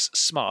box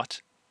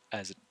smart,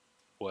 as it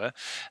were,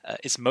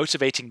 is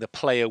motivating the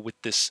player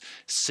with this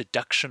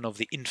seduction of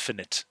the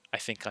infinite, I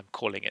think I'm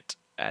calling it.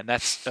 And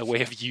that's a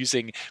way of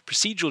using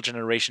procedural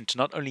generation to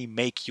not only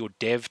make your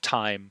dev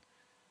time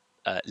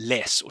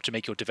less, or to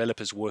make your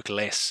developers work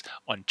less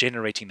on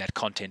generating that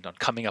content, on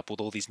coming up with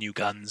all these new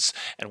guns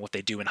and what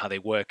they do and how they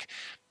work.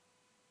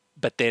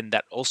 But then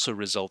that also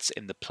results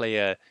in the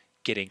player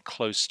getting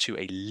close to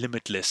a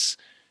limitless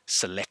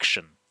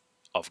selection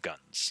of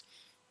guns,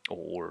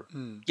 or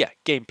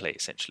gameplay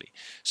essentially.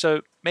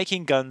 So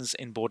making guns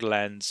in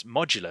Borderlands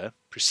modular,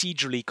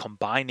 procedurally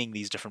combining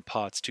these different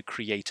parts to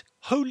create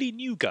wholly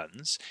new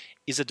guns,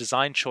 is a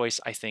design choice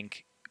I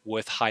think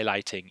worth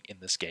highlighting in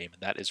this game,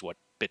 and that is what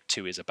Bit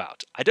 2 is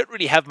about. I don't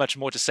really have much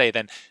more to say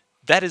than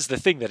that is the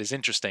thing that is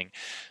interesting.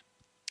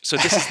 So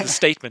this is the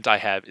statement I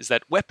have, is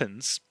that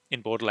weapons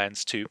in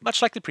Borderlands 2,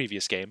 much like the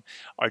previous game,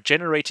 are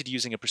generated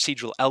using a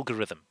procedural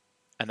algorithm,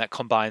 and that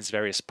combines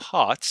various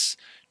parts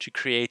to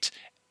create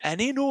an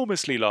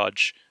enormously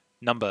large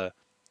number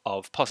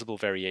of possible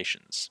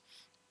variations.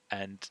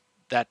 And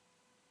that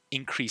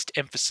increased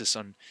emphasis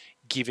on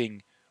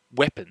giving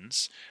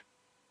weapons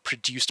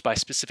produced by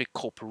specific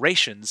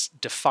corporations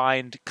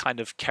defined kind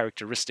of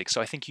characteristics.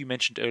 So I think you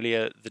mentioned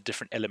earlier the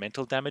different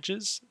elemental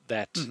damages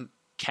that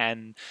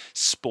can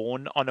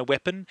spawn on a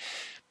weapon.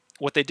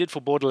 What they did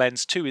for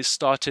Borderlands 2 is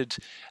started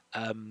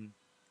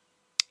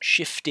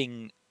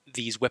shifting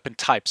these weapon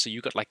types. So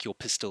you got like your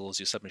pistols,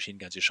 your submachine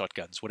guns, your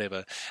shotguns,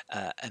 whatever,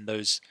 and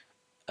those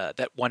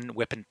that one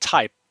weapon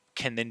type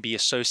can then be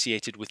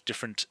associated with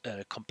different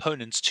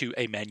components to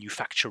a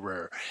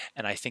manufacturer.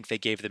 And I think they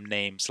gave them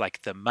names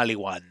like the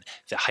Maliwan,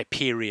 the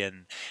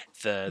Hyperion,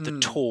 the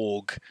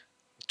Torg,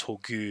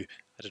 Torgu.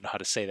 I don't know how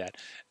to say that.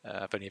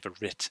 I've only ever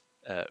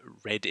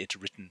read it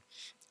written.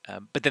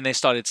 But then they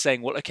started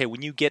saying, well, okay,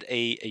 when you get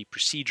a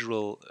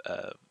procedural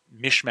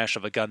mishmash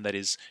of a gun that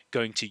is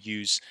going to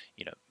use,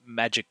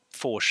 magic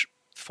force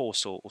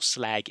or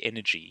slag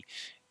energy,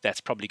 that's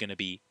probably going to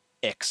be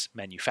X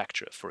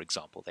manufacturer, for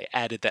example. They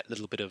added that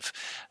little bit of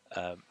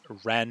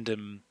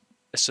random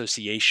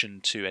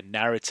association to a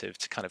narrative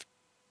to kind of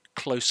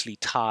closely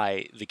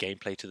tie the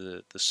gameplay to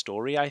the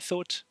story, I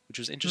thought, which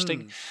was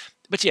interesting.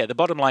 But yeah, the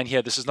bottom line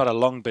here, this is not a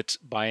long bit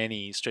by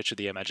any stretch of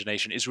the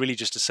imagination, is really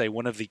just to say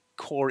one of the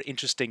core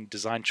interesting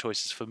design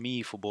choices for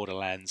me for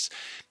Borderlands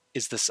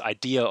is this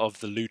idea of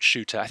the loot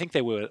shooter. I think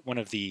they were one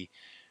of the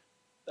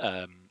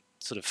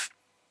sort of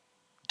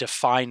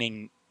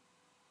defining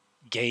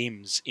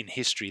games in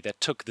history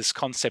that took this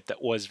concept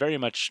that was very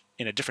much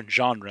in a different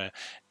genre,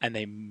 and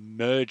they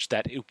merged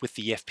that with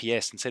the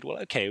FPS and said, well,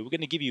 okay, we're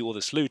going to give you all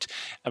this loot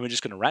and we're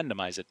just going to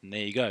randomize it, and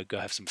there you go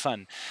have some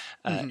fun,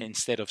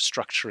 instead of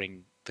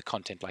structuring the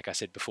content, like I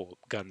said before,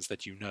 guns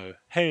that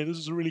hey, this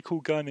is a really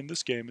cool gun in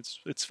this game,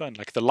 it's fun,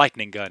 like the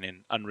lightning gun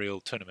in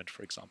Unreal Tournament,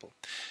 for example.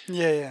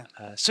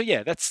 So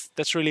yeah,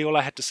 that's really all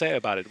I had to say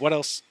about it. What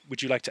else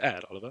would you like to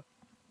add, Oliver?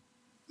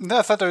 No,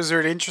 I thought that was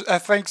really interesting. I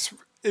think it's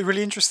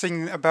really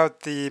interesting about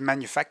the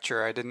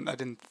manufacturer. That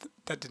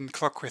didn't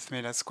clock with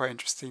me. That's quite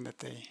interesting that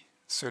they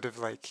sort of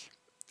like,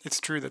 it's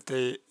true that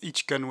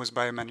each gun was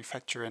by a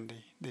manufacturer, and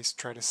they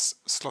try to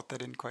slot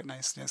that in quite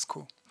nicely. That's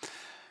cool.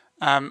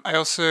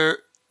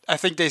 I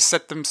think they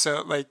set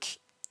themselves, like,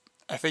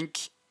 I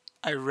think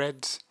I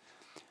read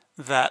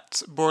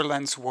that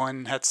Borderlands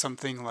 1 had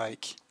something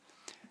like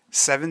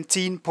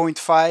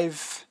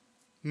 17.5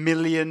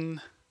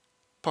 million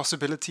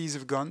possibilities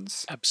of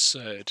guns.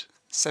 Absurd.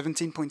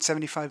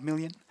 17.75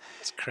 million.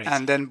 That's crazy.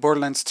 And then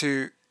Borderlands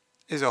 2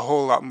 is a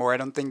whole lot more. I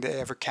don't think they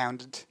ever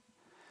counted.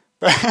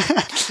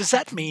 Does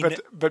that mean...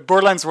 But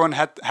Borderlands 1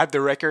 had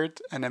the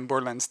record, and then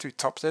Borderlands 2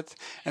 topped it.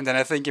 And then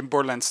I think in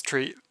Borderlands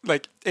 3,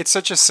 like, it's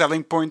such a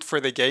selling point for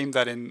the game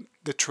that in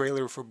the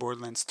trailer for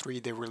Borderlands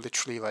 3, they were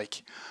literally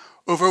like,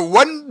 over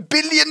 1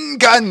 billion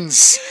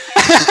guns!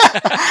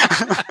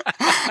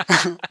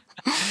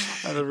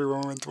 And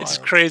everyone went wild. It's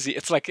crazy.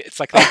 It's like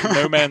that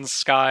No Man's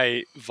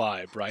Sky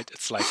vibe, right?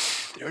 It's like,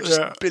 there are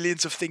just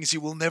billions of things you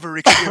will never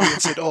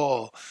experience at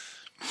all.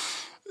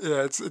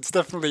 Yeah, it's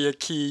definitely a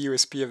key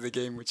USP of the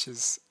game, which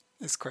is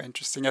quite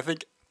interesting. I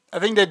think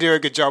they do a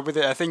good job with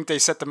it. I think they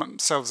set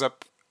themselves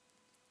up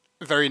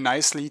very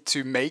nicely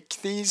to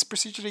make these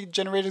procedurally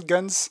generated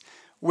guns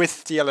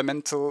with the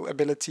elemental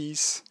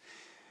abilities.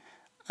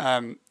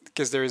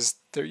 Because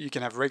you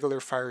can have regular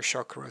fire,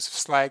 shock, corrosive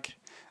slag.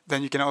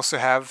 Then you can also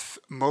have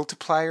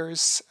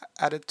multipliers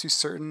added to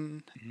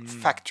certain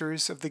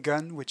factors of the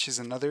gun, which is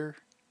another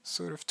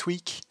sort of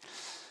tweak.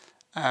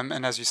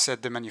 And as you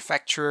said, the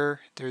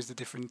manufacturer, there's the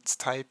different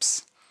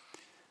types.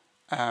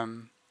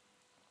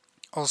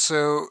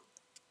 Also,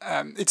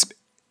 I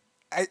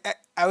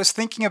was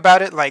thinking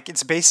about it, like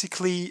it's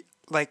basically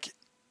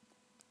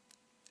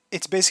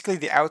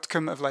the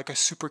outcome of like a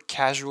super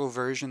casual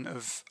version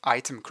of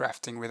item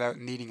crafting without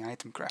needing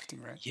item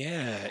crafting, right?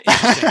 Yeah,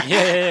 interesting.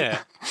 yeah.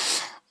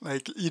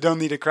 Like, you don't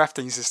need a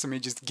crafting system,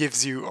 it just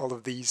gives you all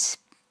of these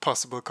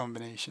possible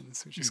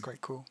combinations, which is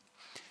quite cool.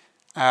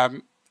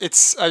 I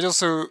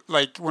also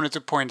wanted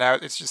to point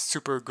out it's just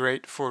super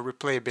great for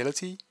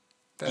replayability.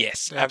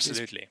 Yes,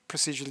 absolutely.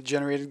 Procedurally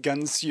generated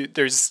guns.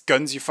 There's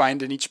guns you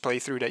find in each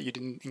playthrough that you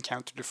didn't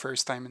encounter the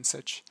first time and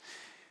such.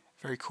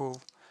 Very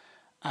cool.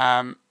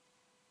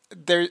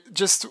 there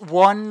just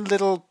one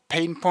little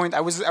pain point.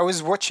 I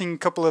was watching a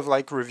couple of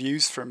like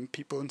reviews from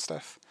people and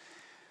stuff.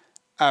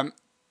 A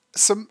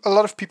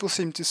lot of people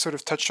seem to sort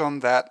of touch on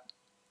that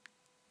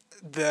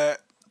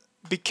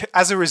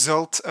as a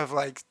result of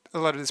like a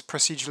lot of this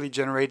procedurally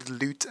generated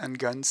loot and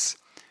guns,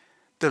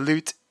 the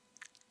loot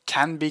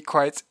can be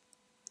quite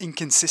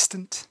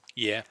inconsistent.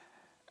 Yeah.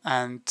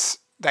 And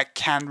that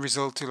can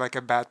result to like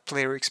a bad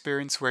player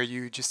experience where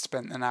you just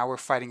spent an hour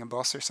fighting a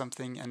boss or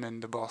something, and then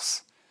the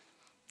boss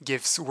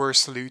gives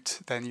worse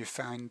loot than you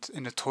found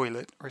in a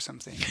toilet or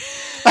something.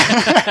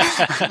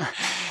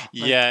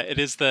 Yeah, it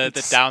is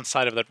the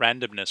downside of that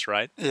randomness,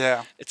 right?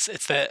 Yeah. It's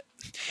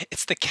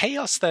the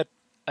chaos that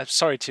I'm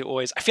sorry to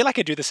always. I feel like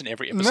I do this in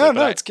every episode.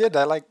 No, it's good.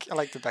 I like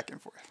the back and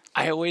forth.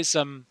 I always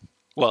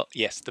Well,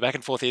 yes, the back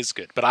and forth is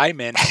good, but I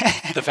meant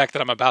the fact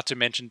that I'm about to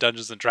mention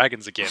Dungeons and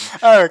Dragons again.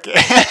 Oh, okay.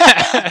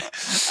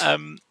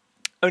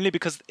 Only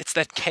because it's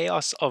that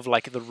chaos of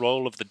like the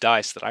roll of the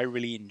dice that I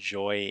really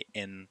enjoy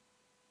in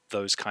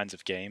those kinds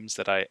of games,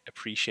 that I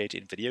appreciate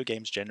in video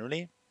games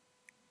generally.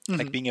 Mm-hmm.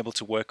 Like being able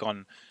to work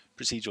on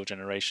procedural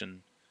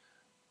generation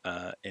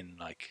in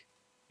like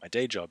my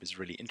day job is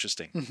really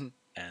interesting. Mm-hmm.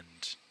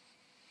 And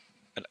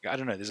I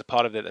don't know, there's a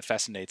part of it that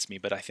fascinates me,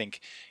 but I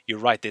think you're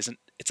right.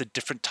 It's a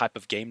different type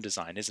of game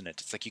design, isn't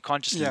it? It's like you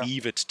can't just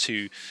leave it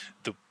to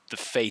the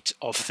fate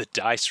of the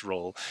dice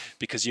roll,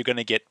 because you're going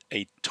to get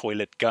a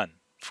toilet gun,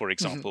 for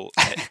example,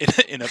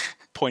 in a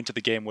point of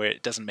the game where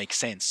it doesn't make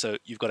sense. So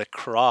you've got to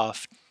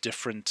craft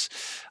different,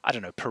 I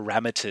don't know,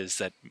 parameters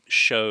that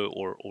show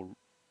or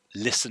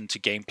listen to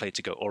gameplay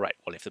to go, all right,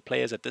 well, if the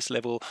player's at this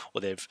level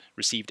or they've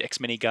received X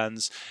many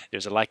guns,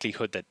 there's a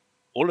likelihood that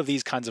all of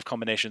these kinds of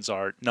combinations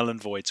are null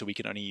and void, so we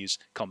can only use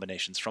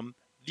combinations from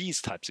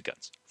these types of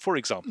guns, for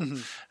example.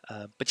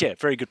 Mm-hmm. But yeah,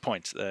 very good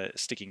point,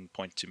 sticking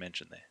point to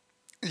mention there.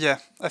 Yeah,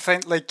 I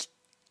think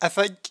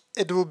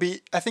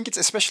it's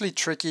especially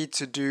tricky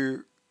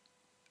to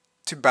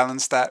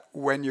balance that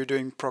when you're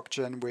doing proc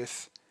gen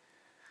with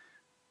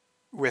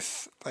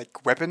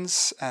like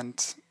weapons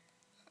and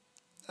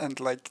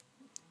like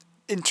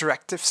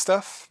interactive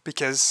stuff,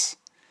 because,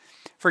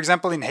 for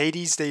example, in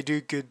Hades they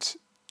do good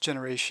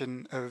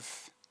generation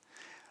of,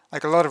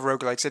 like a lot of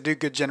roguelikes, they do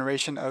good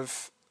generation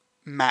of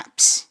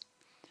maps,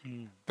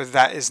 but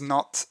that is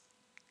not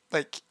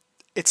like,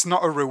 it's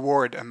not a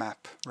reward, a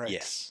map, right?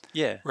 Yes.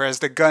 Yeah. Whereas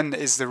the gun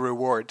is the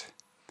reward,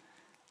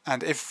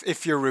 and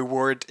if your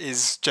reward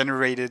is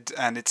generated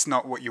and it's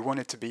not what you want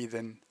it to be,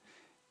 then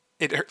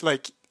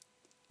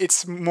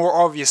it's more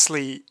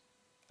obviously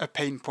a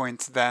pain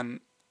point than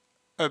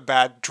a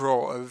bad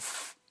draw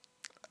of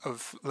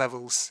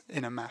levels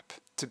in a map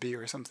to be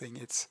or something.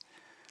 It's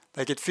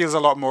like, it feels a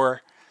lot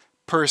more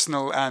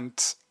personal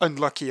and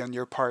unlucky on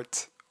your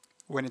part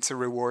when it's a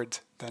reward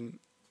than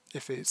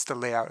if it's the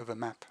layout of a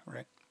map,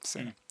 right?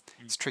 So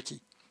it's tricky.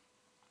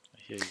 I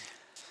hear you.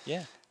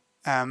 Yeah.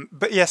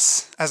 But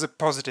yes, as a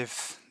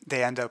positive,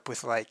 they end up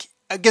with like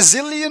a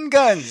gazillion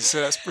guns,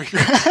 so that's pretty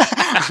good.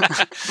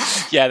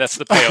 Yeah, that's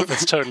the payoff.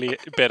 That's totally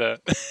better.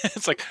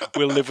 It's like,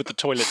 we'll live with the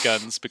toilet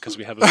guns because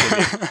we have a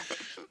billion.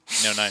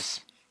 No, nice.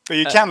 But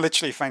you can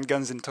literally find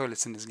guns in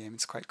toilets in this game.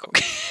 It's quite cool.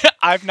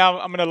 I'm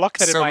going to lock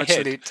that in my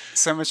head.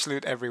 So much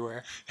loot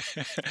everywhere.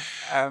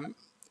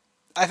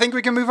 I think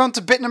we can move on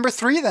to bit number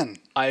 3 then.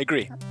 I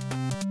agree.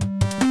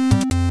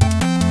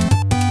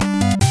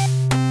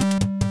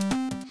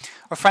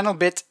 Our final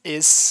bit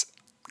is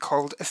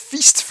called A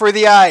Feast for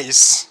the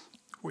Eyes,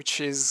 which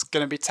is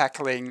going to be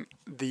tackling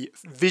the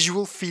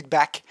visual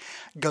feedback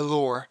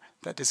galore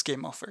that this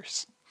game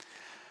offers.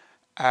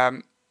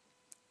 I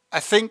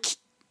think,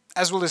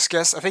 as we'll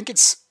discuss, I think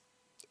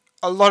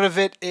a lot of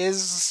it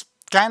is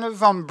kind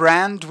of on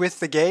brand with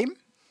the game,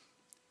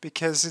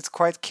 because it's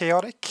quite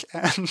chaotic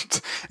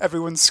and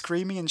everyone's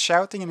screaming and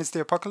shouting and it's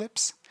the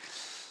apocalypse.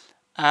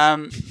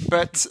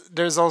 But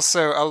there's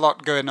also a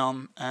lot going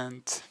on,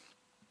 and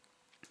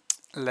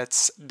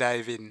let's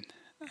dive in.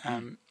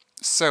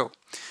 So,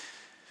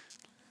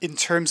 in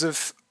terms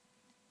of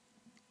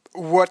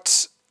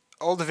what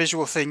all the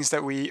visual things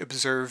that we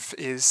observe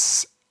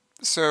is,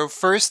 so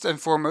first and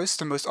foremost,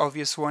 the most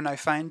obvious one I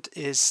find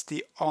is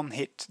the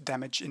on-hit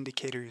damage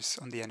indicators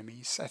on the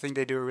enemies. I think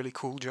they do a really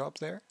cool job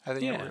there. I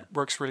think it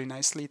works really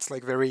nicely. It's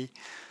like very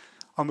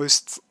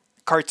almost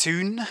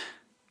cartoon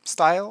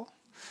style,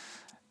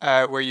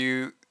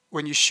 where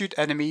when you shoot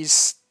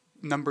enemies,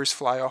 numbers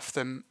fly off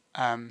them.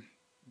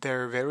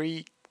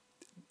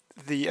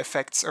 The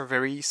effects are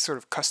very sort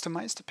of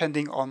customized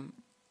depending on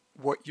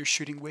what you're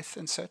shooting with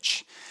and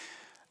such.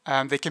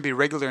 They can be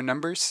regular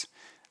numbers.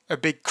 A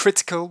big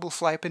critical will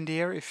fly up in the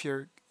air if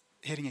you're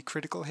hitting a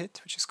critical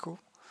hit, which is cool.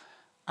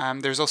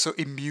 There's also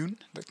immune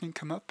that can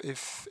come up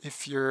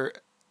if you're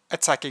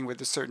attacking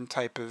with a certain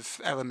type of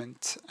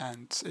element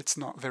and it's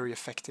not very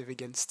effective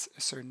against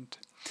a certain...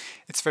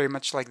 It's very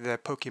much like the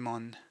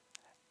Pokemon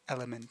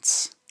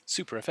elements.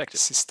 Super effective.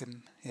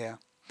 System, yeah.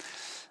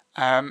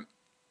 And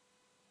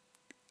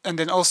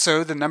then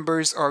also the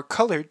numbers are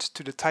colored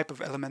to the type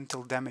of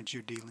elemental damage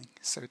you're dealing.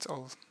 So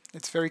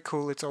it's very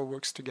cool. It all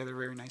works together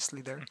very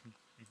nicely there.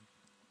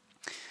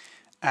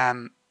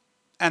 And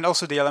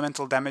also the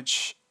elemental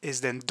damage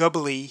is then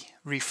doubly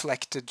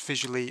reflected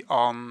visually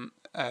on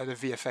the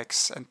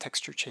VFX and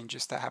texture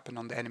changes that happen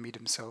on the enemy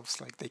themselves,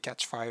 like they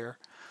catch fire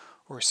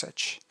or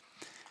such.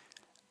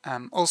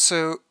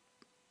 Also,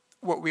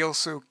 what we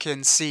also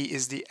can see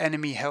is the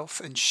enemy health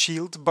and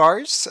shield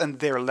bars and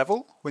their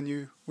level when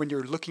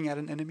you're looking at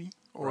an enemy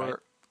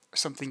or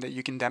something that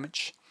you can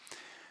damage,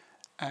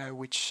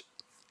 which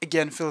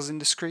again fills in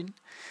the screen.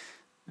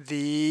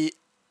 The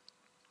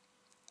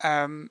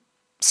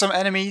some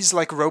enemies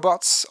like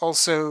robots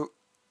also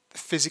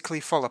physically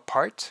fall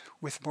apart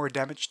with more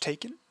damage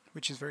taken,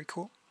 which is very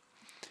cool.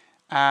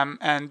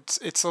 And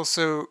it's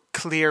also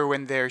clear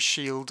when their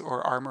shield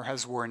or armor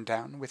has worn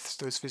down with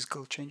those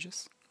physical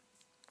changes.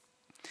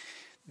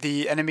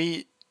 The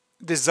enemy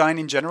design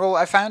in general,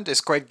 I found,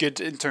 is quite good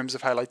in terms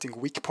of highlighting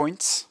weak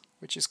points,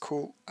 which is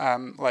cool.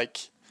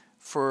 Like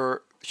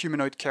for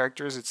humanoid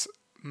characters, it's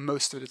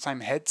most of the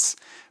time heads,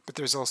 but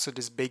there's also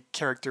this big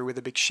character with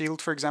a big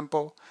shield, for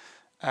example.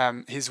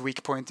 His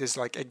weak point is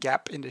like a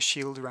gap in the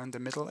shield around the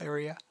middle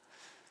area.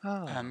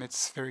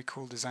 It's very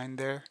cool design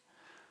there.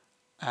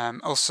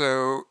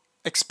 Also,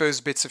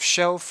 exposed bits of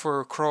shell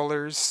for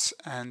crawlers,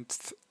 and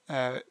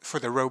for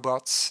the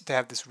robots, they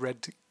have this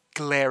red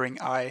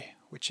glaring eye,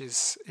 which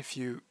is, if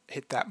you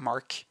hit that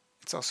mark,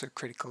 it's also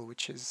critical,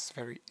 which is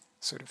very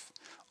sort of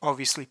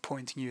obviously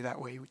pointing you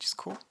that way, which is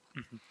cool.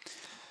 Mm-hmm.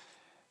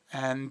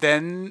 And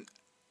then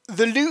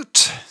the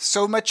loot.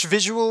 So much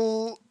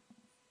visual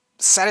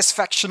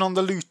satisfaction on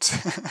the loot.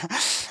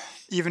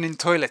 Even in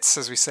toilets,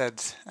 as we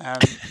said.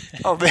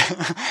 all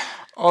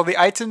the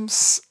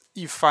items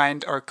you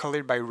find are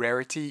colored by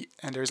rarity,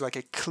 and there's like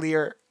a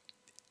clear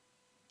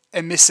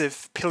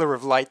emissive pillar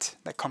of light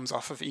that comes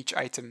off of each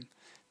item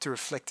to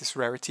reflect this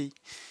rarity.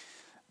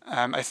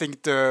 I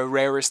think the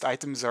rarest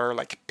items are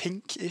like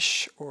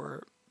pinkish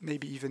or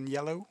maybe even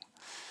yellow.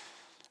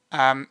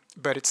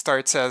 But it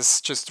starts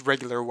as just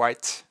regular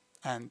white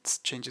and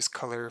changes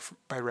color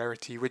by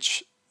rarity,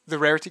 which the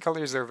rarity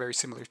colors are very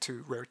similar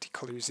to rarity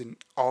colors in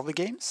all the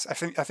games. I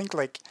think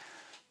like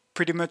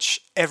pretty much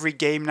every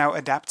game now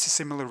adapts a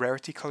similar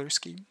rarity color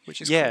scheme,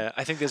 which is cool.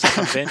 I think there's a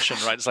convention,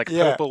 right? It's like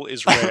purple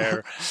is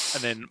rare,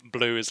 and then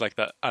blue is like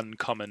the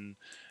uncommon.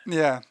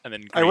 Yeah, and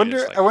then I green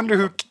is like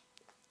wonder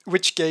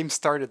which game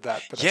started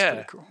that. But that's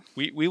pretty cool.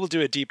 We will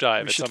do a deep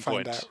dive at some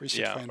point. We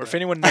should find or out. if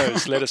anyone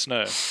knows, let us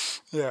know.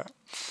 Yeah.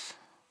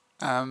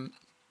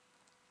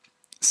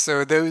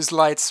 So those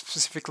lights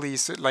specifically,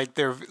 so like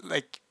they're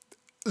like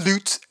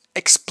loot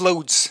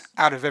explodes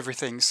out of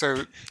everything.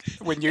 So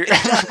when you're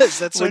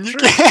that's so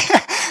true.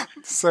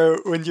 So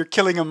when you're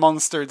killing a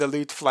monster, the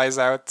loot flies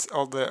out.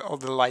 All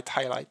the light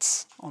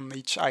highlights on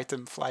each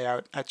item fly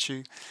out at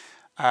you.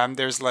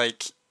 There's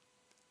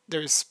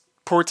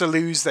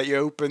portaloos that you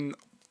open.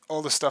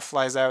 All the stuff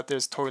flies out.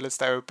 There's toilets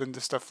that open.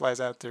 The stuff flies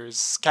out.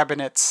 There's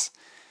cabinets.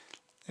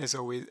 There's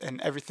always,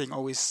 and everything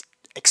always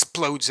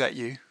explodes at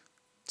you,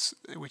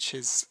 which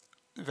is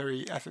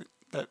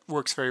that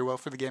works very well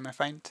for the game, I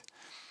find,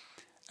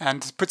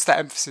 and puts that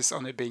emphasis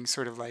on it being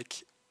sort of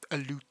like a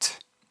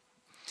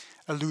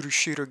looter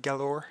shooter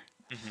galore.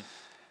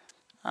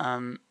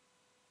 Mm-hmm.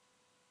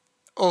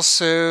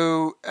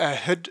 Also, a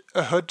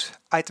HUD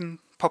item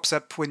pops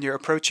up when you're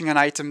approaching an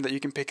item that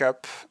you can pick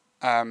up.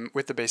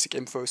 With the basic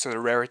info, so the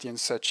rarity and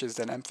such is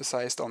then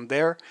emphasized on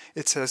there.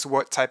 It says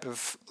what type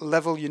of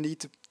level you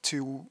need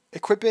to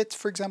equip it,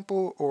 for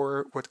example,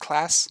 or what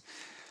class.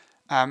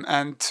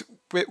 And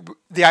with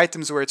the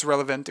items where it's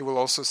relevant, it will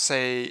also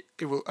say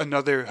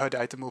another HUD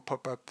item will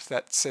pop up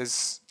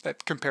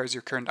that compares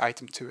your current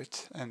item to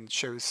it and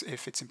shows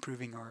if it's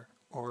improving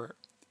or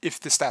if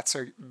the stats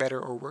are better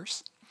or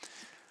worse,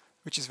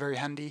 which is very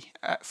handy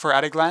for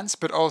at a glance.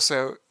 But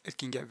also it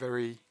can get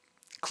very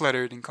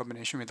cluttered in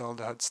combination with all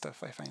the HUD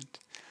stuff, I find.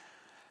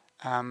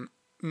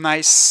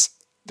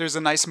 There's a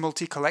nice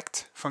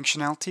multi-collect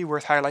functionality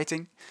worth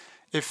highlighting.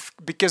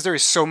 Because there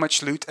is so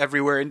much loot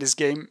everywhere in this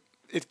game,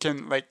 it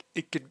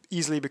could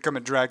easily become a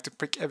drag to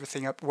pick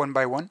everything up one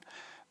by one.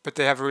 But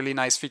they have a really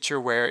nice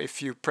feature where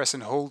if you press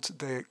and hold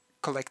the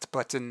collect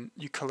button,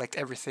 you collect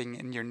everything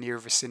in your near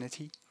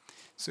vicinity.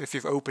 So if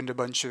you've opened a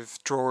bunch of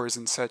drawers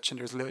and such and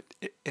there's loot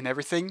in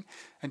everything,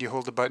 and you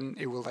hold the button,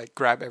 it will like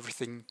grab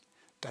everything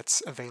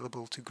that's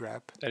available to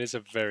grab. That is a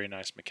very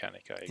nice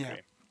mechanic, I agree. Yeah.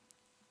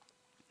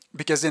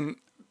 Because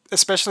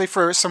especially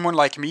for someone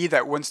like me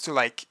that wants to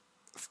like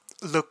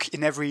look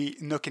in every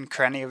nook and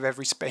cranny of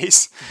every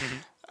space,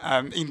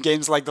 in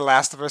games like The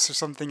Last of Us or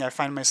something, I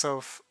find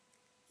myself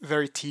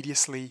very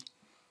tediously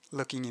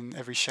looking in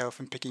every shelf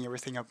and picking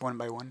everything up one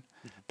by one.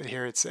 Mm-hmm. But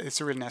here it's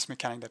a really nice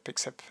mechanic that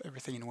picks up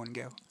everything in one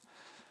go.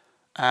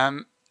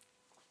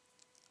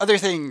 Other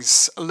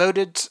things,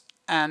 loaded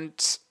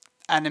and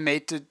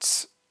animated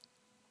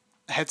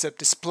heads-up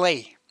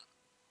display.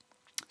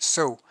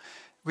 So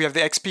we have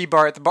the XP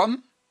bar at the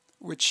bottom,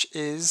 which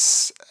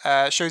is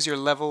shows your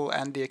level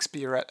and the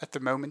XP you're at the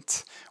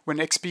moment. When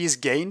XP is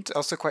gained,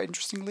 also quite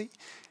interestingly,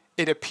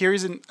 it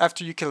appears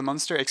after you kill a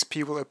monster,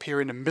 XP will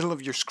appear in the middle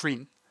of your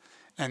screen,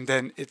 and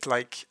then it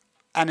like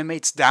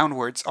animates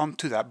downwards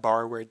onto that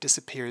bar where it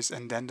disappears,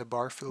 and then the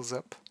bar fills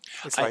up.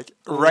 It's I like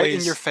right in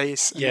always- your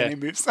face, and yeah. then it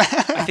moves. I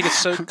think it's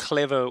so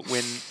clever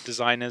when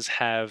designers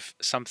have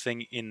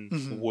something in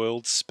Mhm.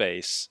 world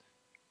space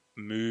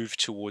move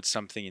towards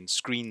something in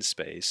screen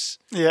space,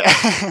 Yeah.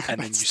 and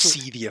then you That's true.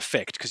 see the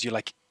effect, because you're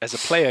like, as a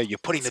player, you're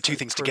putting That's the two quite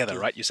things together,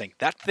 quirky. right? You're saying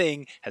that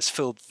thing has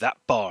filled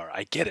that bar.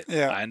 I get it.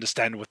 Yeah. I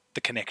understand what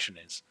the connection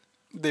is.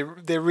 They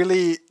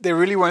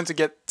really want to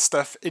get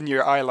stuff in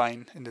your eye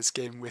line in this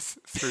game with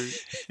through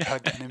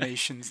HUD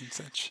animations and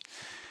such.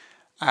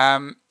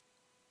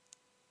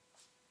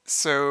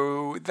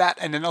 So that,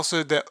 and then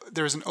also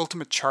there's an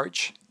ultimate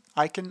charge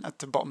icon at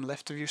the bottom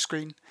left of your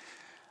screen,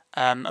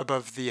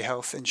 above the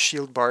health and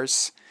shield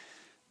bars.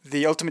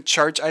 The ultimate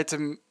charge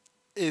item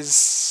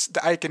is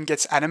the icon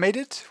gets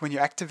animated when you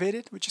activate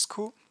it, which is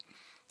cool.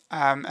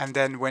 And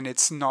then when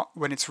it's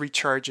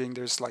recharging,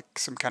 there's like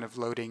some kind of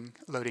loading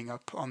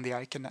up on the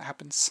icon that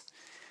happens.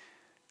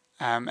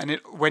 And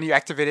when you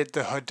activate it,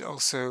 the HUD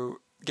also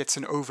gets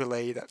an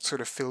overlay that sort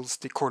of fills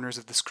the corners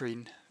of the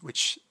screen,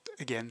 which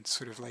again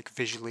sort of like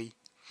visually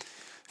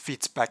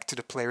feeds back to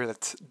the player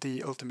that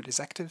the ultimate is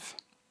active.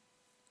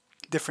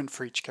 Different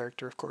for each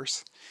character, of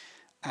course.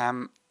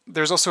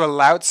 There's also a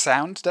loud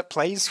sound that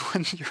plays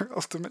when your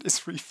ultimate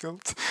is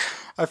refilled.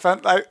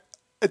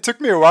 It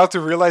took me a while to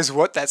realize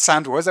what that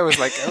sound was. I was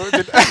like, oh,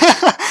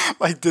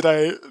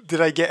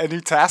 did I get a new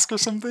task or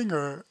something?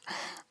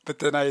 But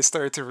then I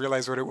started to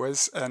realize what it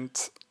was, and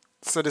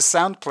so the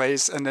sound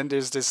plays, and then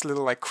there's this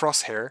little like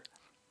crosshair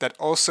that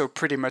also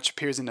pretty much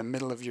appears in the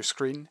middle of your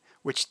screen,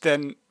 which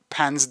then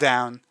pans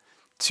down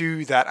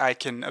to that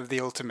icon of the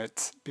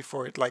ultimate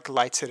before it like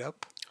lights it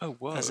up. Oh,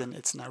 whoa. As in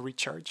it's now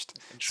recharged.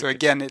 So Intricate.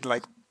 again, it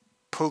like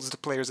pulls the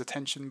player's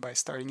attention by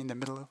starting in the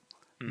middle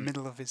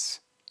of his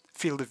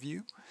field of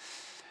view.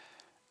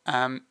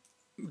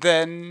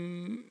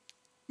 Then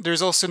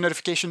there's also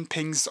notification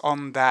pings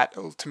on that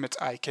ultimate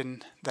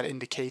icon that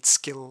indicates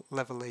skill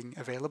leveling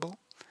available.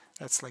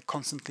 That's like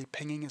constantly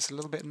pinging. It's a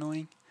little bit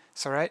annoying.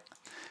 It's alright.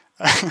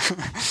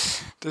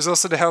 There's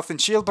also the health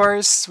and shield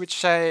bars,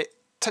 which I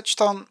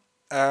touched on.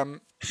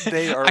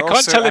 They are I can't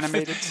also tell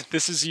animated. if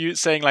this is you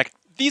saying like,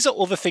 these are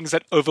all the things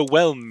that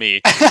overwhelm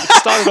me. It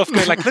started off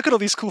going like, look at all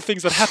these cool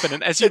things that happen,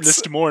 and as you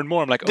list more and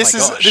more, I'm like, oh my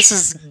gosh. This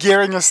is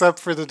gearing us up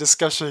for the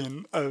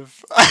discussion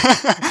of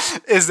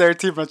is there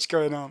too much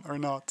going on or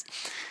not.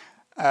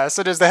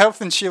 So there's the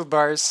health and shield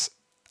bars.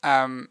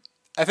 I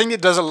think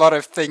it does a lot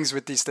of things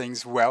with these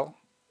things well,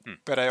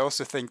 but I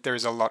also think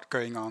there's a lot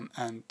going on,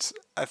 and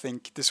I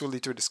think this will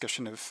lead to a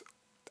discussion of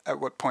at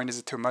what point is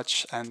it too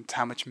much and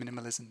how much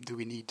minimalism do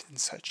we need and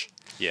such.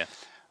 Yeah.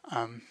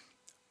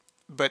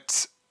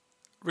 But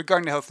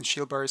regarding the health and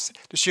shield bars,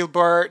 the shield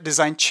bar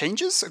design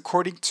changes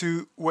according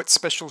to what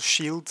special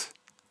shield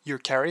you're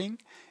carrying.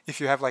 If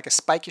you have like a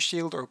spiky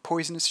shield or a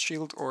poisonous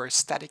shield or a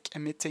static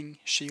emitting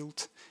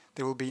shield,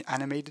 they will be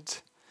animated.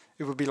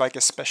 It will be like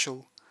a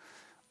special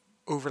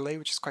overlay,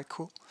 which is quite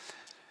cool.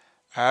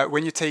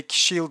 When you take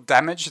shield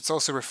damage, it's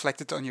also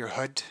reflected on your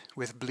HUD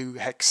with blue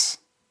hex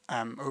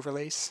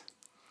overlays.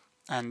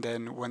 And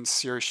then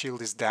once your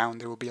shield is down,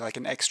 there will be like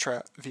an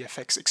extra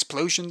VFX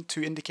explosion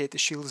to indicate the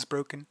shield is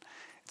broken.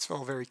 It's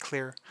all very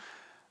clear.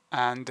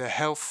 And the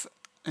health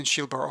and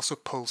shield bar also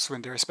pulse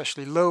when they're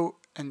especially low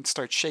and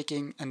start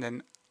shaking, and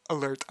then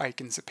alert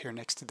icons appear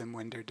next to them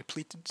when they're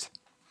depleted.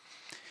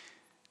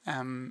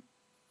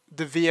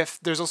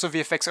 There's also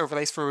VFX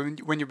overlays for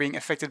when you're being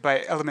affected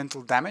by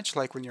elemental damage,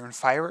 like when you're on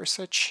fire or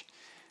such.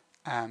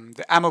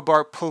 The ammo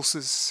bar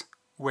pulses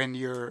when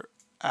you're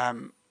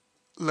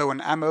low on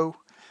ammo,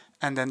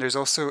 and then there's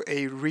also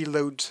a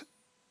reload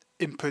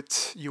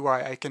input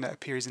UI icon that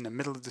appears in the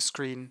middle of the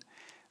screen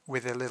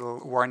with a little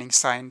warning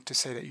sign to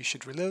say that you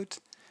should reload.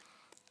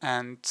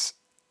 And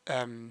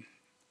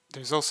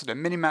there's also the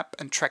minimap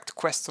and tracked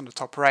quests on the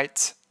top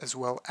right, as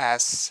well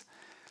as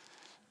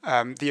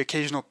the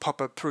occasional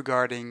pop-up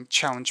regarding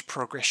challenge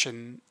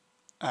progression.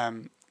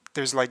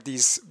 There's like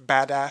these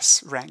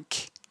badass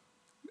rank.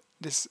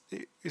 This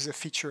is a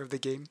feature of the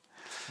game,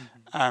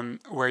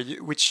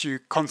 which you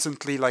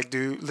constantly like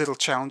do little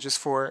challenges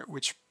for,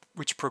 which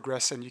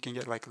progress, and you can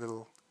get like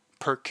little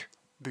perk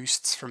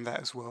boosts from that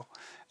as well.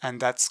 And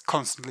that's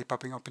constantly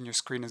popping up on your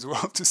screen as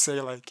well to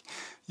say like,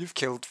 you've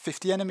killed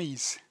 50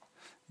 enemies.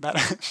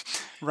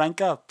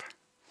 Rank up.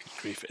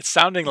 Grief. It's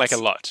sounding like a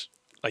lot.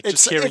 Like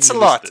just hearing it's you a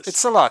list lot. this.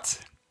 It's a lot.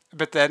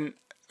 But then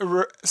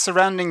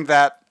surrounding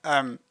that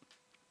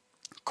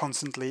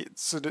constantly,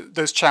 so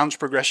those challenge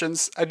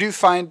progressions, I do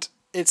find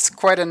it's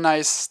quite a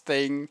nice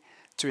thing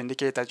to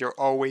indicate that you're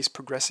always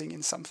progressing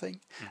in something.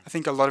 I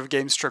think a lot of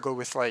games struggle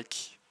with like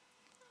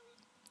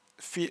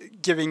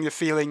giving the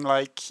feeling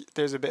like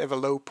there's a bit of a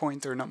low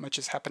point or not much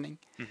is happening.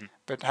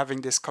 But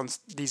having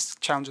these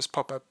challenges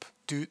pop up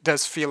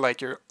does feel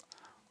like you're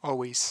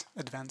always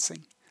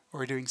advancing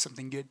or doing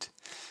something good.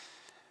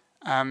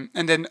 And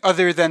then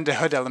other than the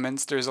HUD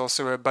elements, there's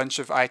also a bunch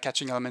of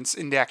eye-catching elements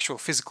in the actual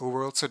physical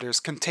world. So there's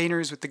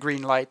containers with the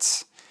green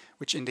lights,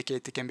 which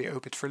indicate they can be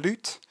opened for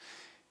loot.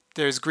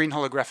 There's green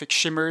holographic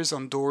shimmers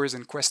on doors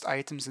and quest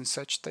items and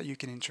such that you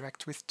can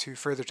interact with to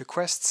further the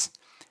quests.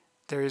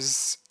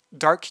 There's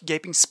dark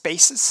gaping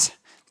spaces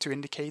to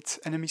indicate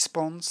enemy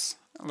spawns,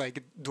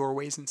 like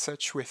doorways and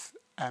such, with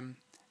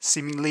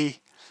seemingly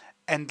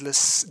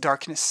endless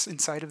darkness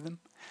inside of them.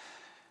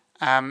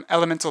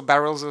 Elemental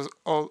barrels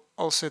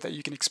also that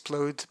you can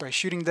explode by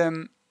shooting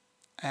them,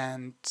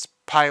 and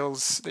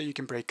piles that you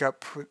can break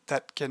up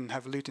that can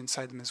have loot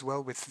inside them as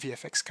well, with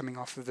VFX coming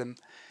off of them.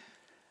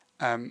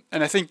 And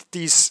I think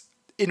these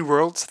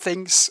in-world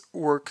things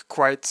work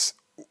quite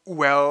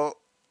well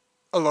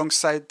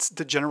alongside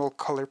the general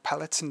color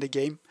palettes in the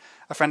game.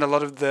 I find a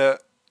lot of the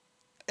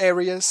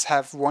areas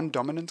have one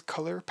dominant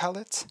color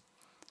palette,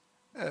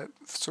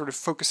 sort of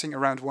focusing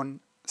around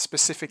one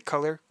specific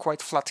color,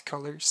 quite flat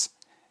colors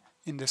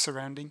in the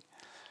surrounding,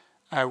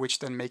 which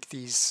then make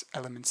these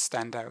elements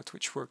stand out,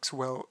 which works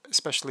well,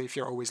 especially if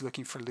you're always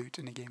looking for loot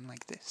in a game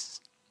like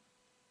this.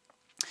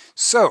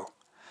 So,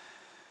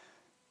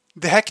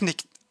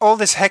 all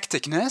this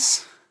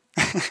hecticness,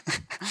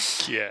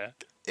 Yeah.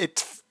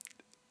 it,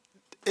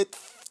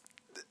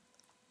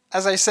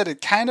 as I said,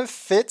 it kind of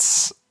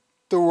fits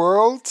the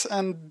world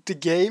and the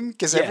game,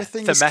 because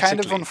everything is kind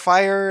of on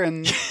fire,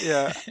 and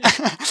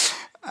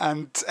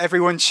and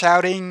everyone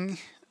shouting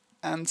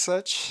and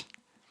such.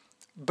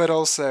 But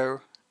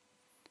also,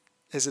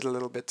 is it a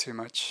little bit too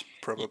much?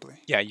 Probably.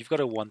 Yeah, you've got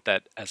to want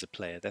that as a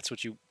player. That's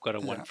what you've got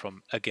to want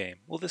from a game.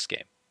 Well, this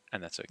game.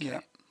 And that's okay. Yeah.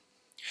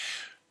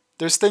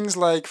 There's things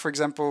like, for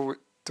example,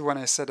 the one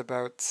I said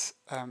about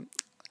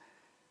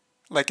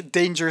like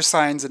danger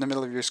signs in the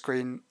middle of your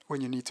screen when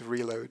you need to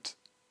reload.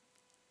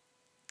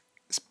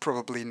 It's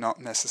probably not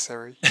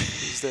necessary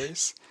these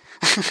days.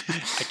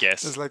 I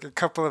guess. There's like a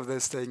couple of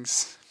those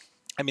things.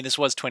 I mean, this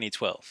was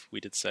 2012, we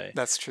did say.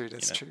 That's true,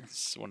 that's true.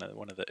 It's one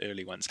of the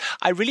early ones.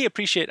 I really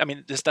appreciate, I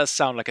mean, this does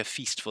sound like a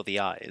feast for the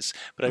eyes,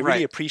 but I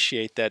really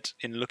appreciate that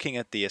in looking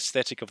at the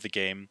aesthetic of the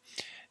game,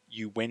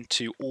 you went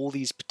to all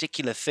these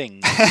particular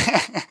things.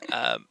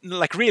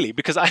 Like, really,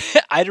 because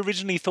I'd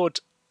originally thought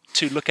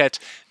to look at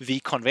the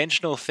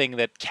conventional thing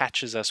that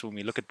catches us when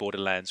we look at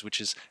Borderlands, which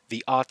is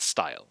the art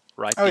style,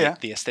 right?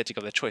 The aesthetic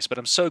of the choice. But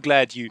I'm so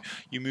glad you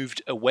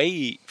moved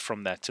away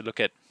from that to look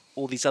at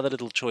all these other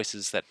little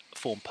choices that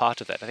form part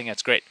of that. I think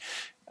that's great.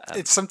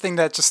 It's something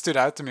that just stood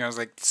out to me. I was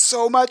like,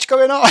 so much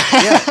going on.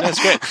 Yeah,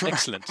 that's great.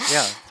 Excellent.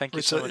 Yeah, thank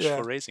you so much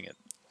for raising it.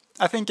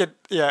 I think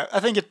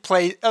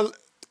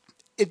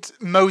it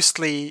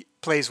mostly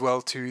plays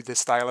well to the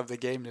style of the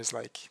game. There's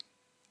like,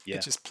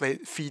 it just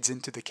feeds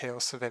into the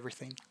chaos of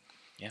everything.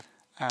 Yeah.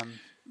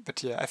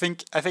 But yeah, I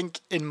think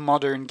in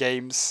modern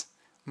games,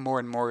 more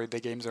and more the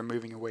games are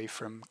moving away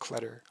from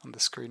clutter on the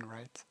screen,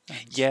 right?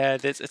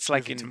 And it's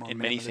like in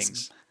many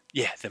things.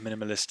 Yeah, the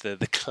minimalist,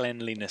 the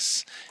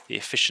cleanliness, the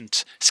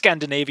efficient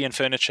Scandinavian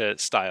furniture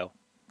style.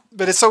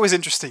 But it's always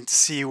interesting to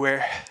see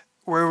where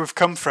we've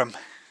come from.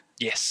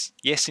 Yes,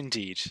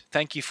 indeed.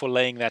 Thank you for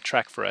laying that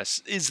track for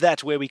us. Is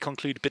that where we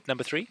conclude bit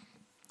number 3?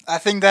 I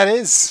think that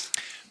is.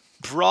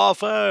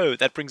 Bravo!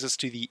 That brings us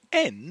to the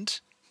end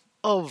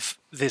of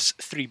this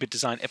 3-Bit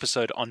Design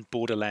episode on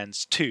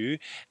Borderlands 2.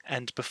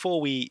 And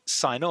before we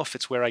sign off,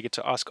 it's where I get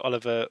to ask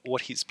Oliver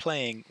what he's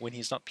playing when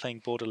he's not playing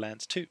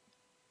Borderlands 2.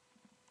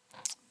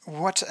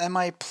 What am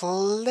I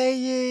playing?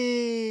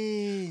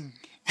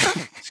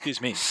 Excuse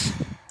me.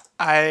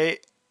 I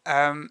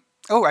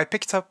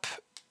picked up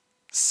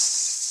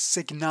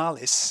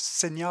Signalis,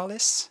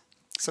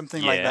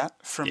 something like that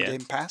from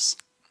Game Pass.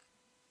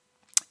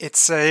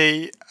 It's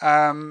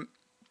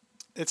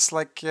it's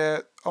like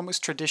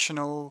almost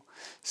traditional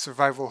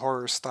survival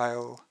horror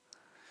style,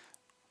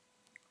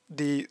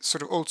 the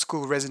sort of old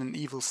school Resident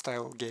Evil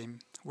style game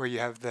where you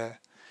have the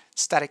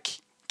static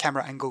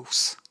camera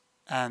angles,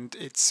 and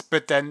it's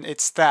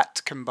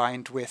that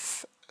combined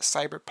with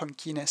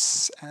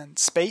cyberpunkiness and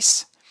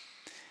space,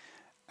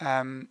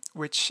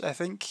 which I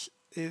think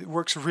it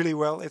works really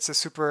well. It's a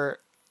super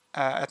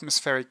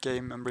atmospheric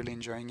game. I'm really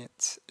enjoying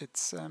it.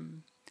 It's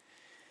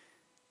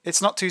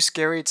not too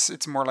scary.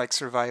 It's more like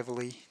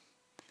survivally.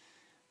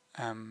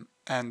 And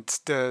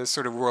the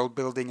sort of world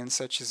building and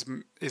such is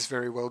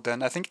very well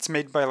done. I think it's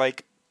made by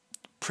like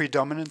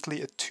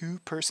predominantly a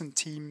 2-person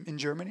team in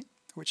Germany,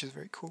 which is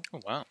very cool. Oh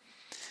wow!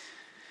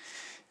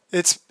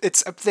 It's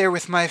up there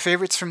with my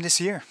favorites from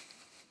this year.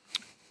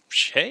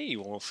 Hey,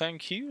 well,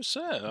 thank you,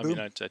 sir. I mean,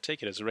 I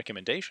take it as a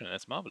recommendation, and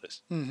that's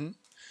marvelous.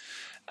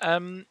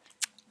 Mm-hmm.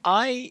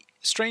 I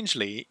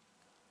strangely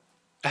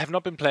have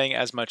not been playing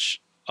as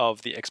much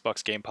of the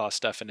Xbox Game Pass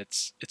stuff, and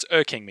it's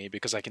irking me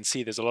because I can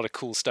see there's a lot of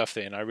cool stuff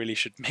there, and I really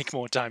should make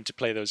more time to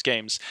play those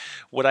games.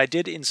 What I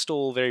did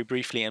install very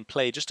briefly and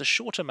play just a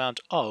short amount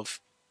of,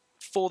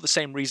 for the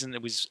same reason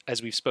it was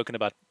as we've spoken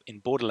about in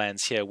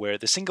Borderlands here, where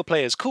the single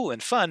player is cool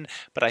and fun,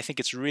 but I think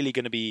it's really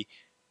going to be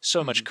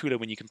so much cooler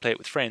when you can play it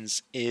with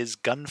friends, is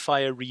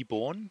Gunfire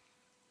Reborn.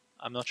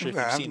 I'm not sure if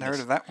you've seen this. I haven't heard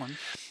of that one.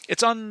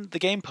 It's on the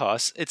Game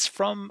Pass. It's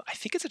from, I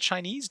think it's a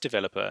Chinese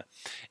developer.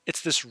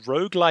 It's this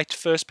roguelite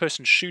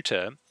first-person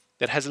shooter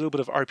that has a little bit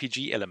of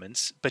RPG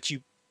elements, but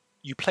you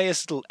play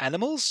as little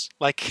animals.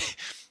 Like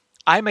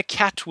I'm a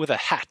cat with a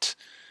hat,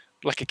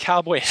 like a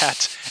cowboy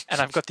hat,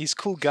 and I've got these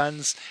cool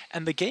guns,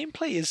 and the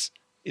gameplay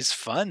is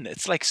fun.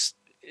 It's like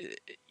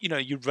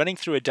you're running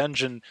through a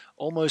dungeon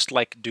almost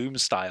like Doom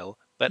style,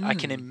 but I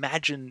can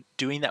imagine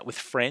doing that with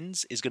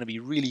friends is going to be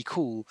really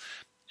cool.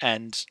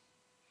 And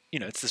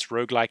it's this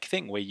roguelike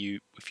thing where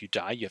if you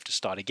die, you have to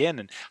start again.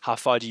 And how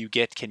far do you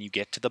get? Can you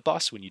get to the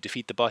boss? When you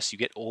defeat the boss, you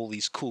get all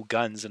these cool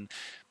guns, and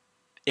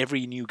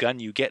every new gun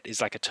you get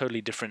is like a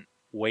totally different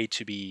way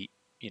to be,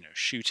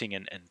 shooting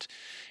and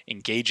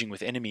engaging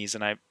with enemies.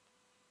 And I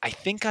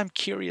think I'm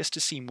curious to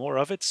see more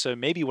of it. So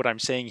maybe what I'm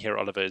saying here,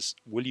 Oliver, is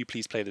will you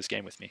please play this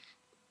game with me?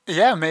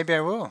 Yeah, maybe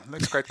I will.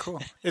 Looks quite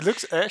cool. It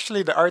looks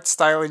actually the art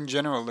style in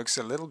general looks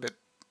a little bit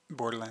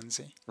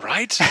Borderlandsy.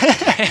 Right?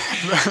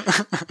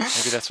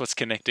 Maybe that's what's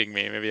connecting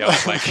me. Maybe I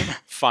was like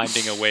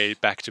finding a way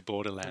back to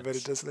Borderlands. But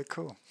it does look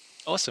cool.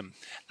 Awesome.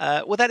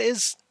 Well, that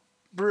is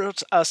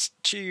brought us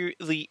to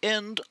the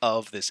end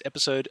of this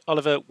episode.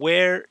 Oliver,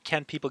 where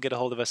can people get a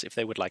hold of us if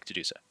they would like to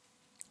do so?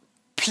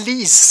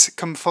 Please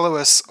come follow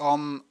us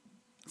on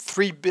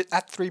 3bit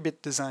at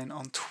 3bit Design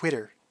on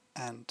Twitter,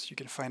 and you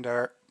can find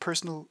our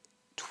personal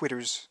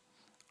Twitters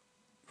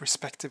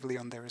respectively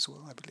on there as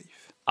well, I believe.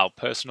 Our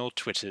personal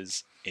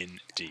Twitters,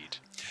 indeed.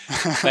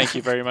 Thank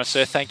you very much,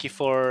 sir. Thank you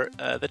for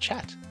the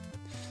chat.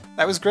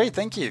 That was great.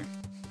 Thank you.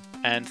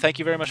 And thank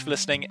you very much for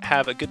listening.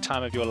 Have a good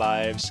time of your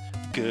lives.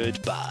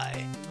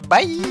 Goodbye.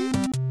 Bye.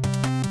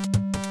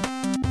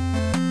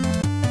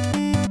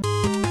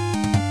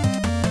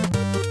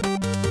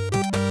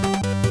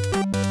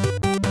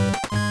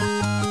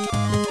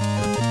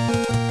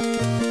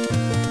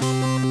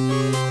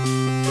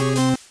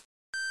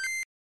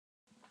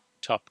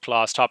 Top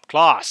class, top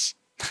class.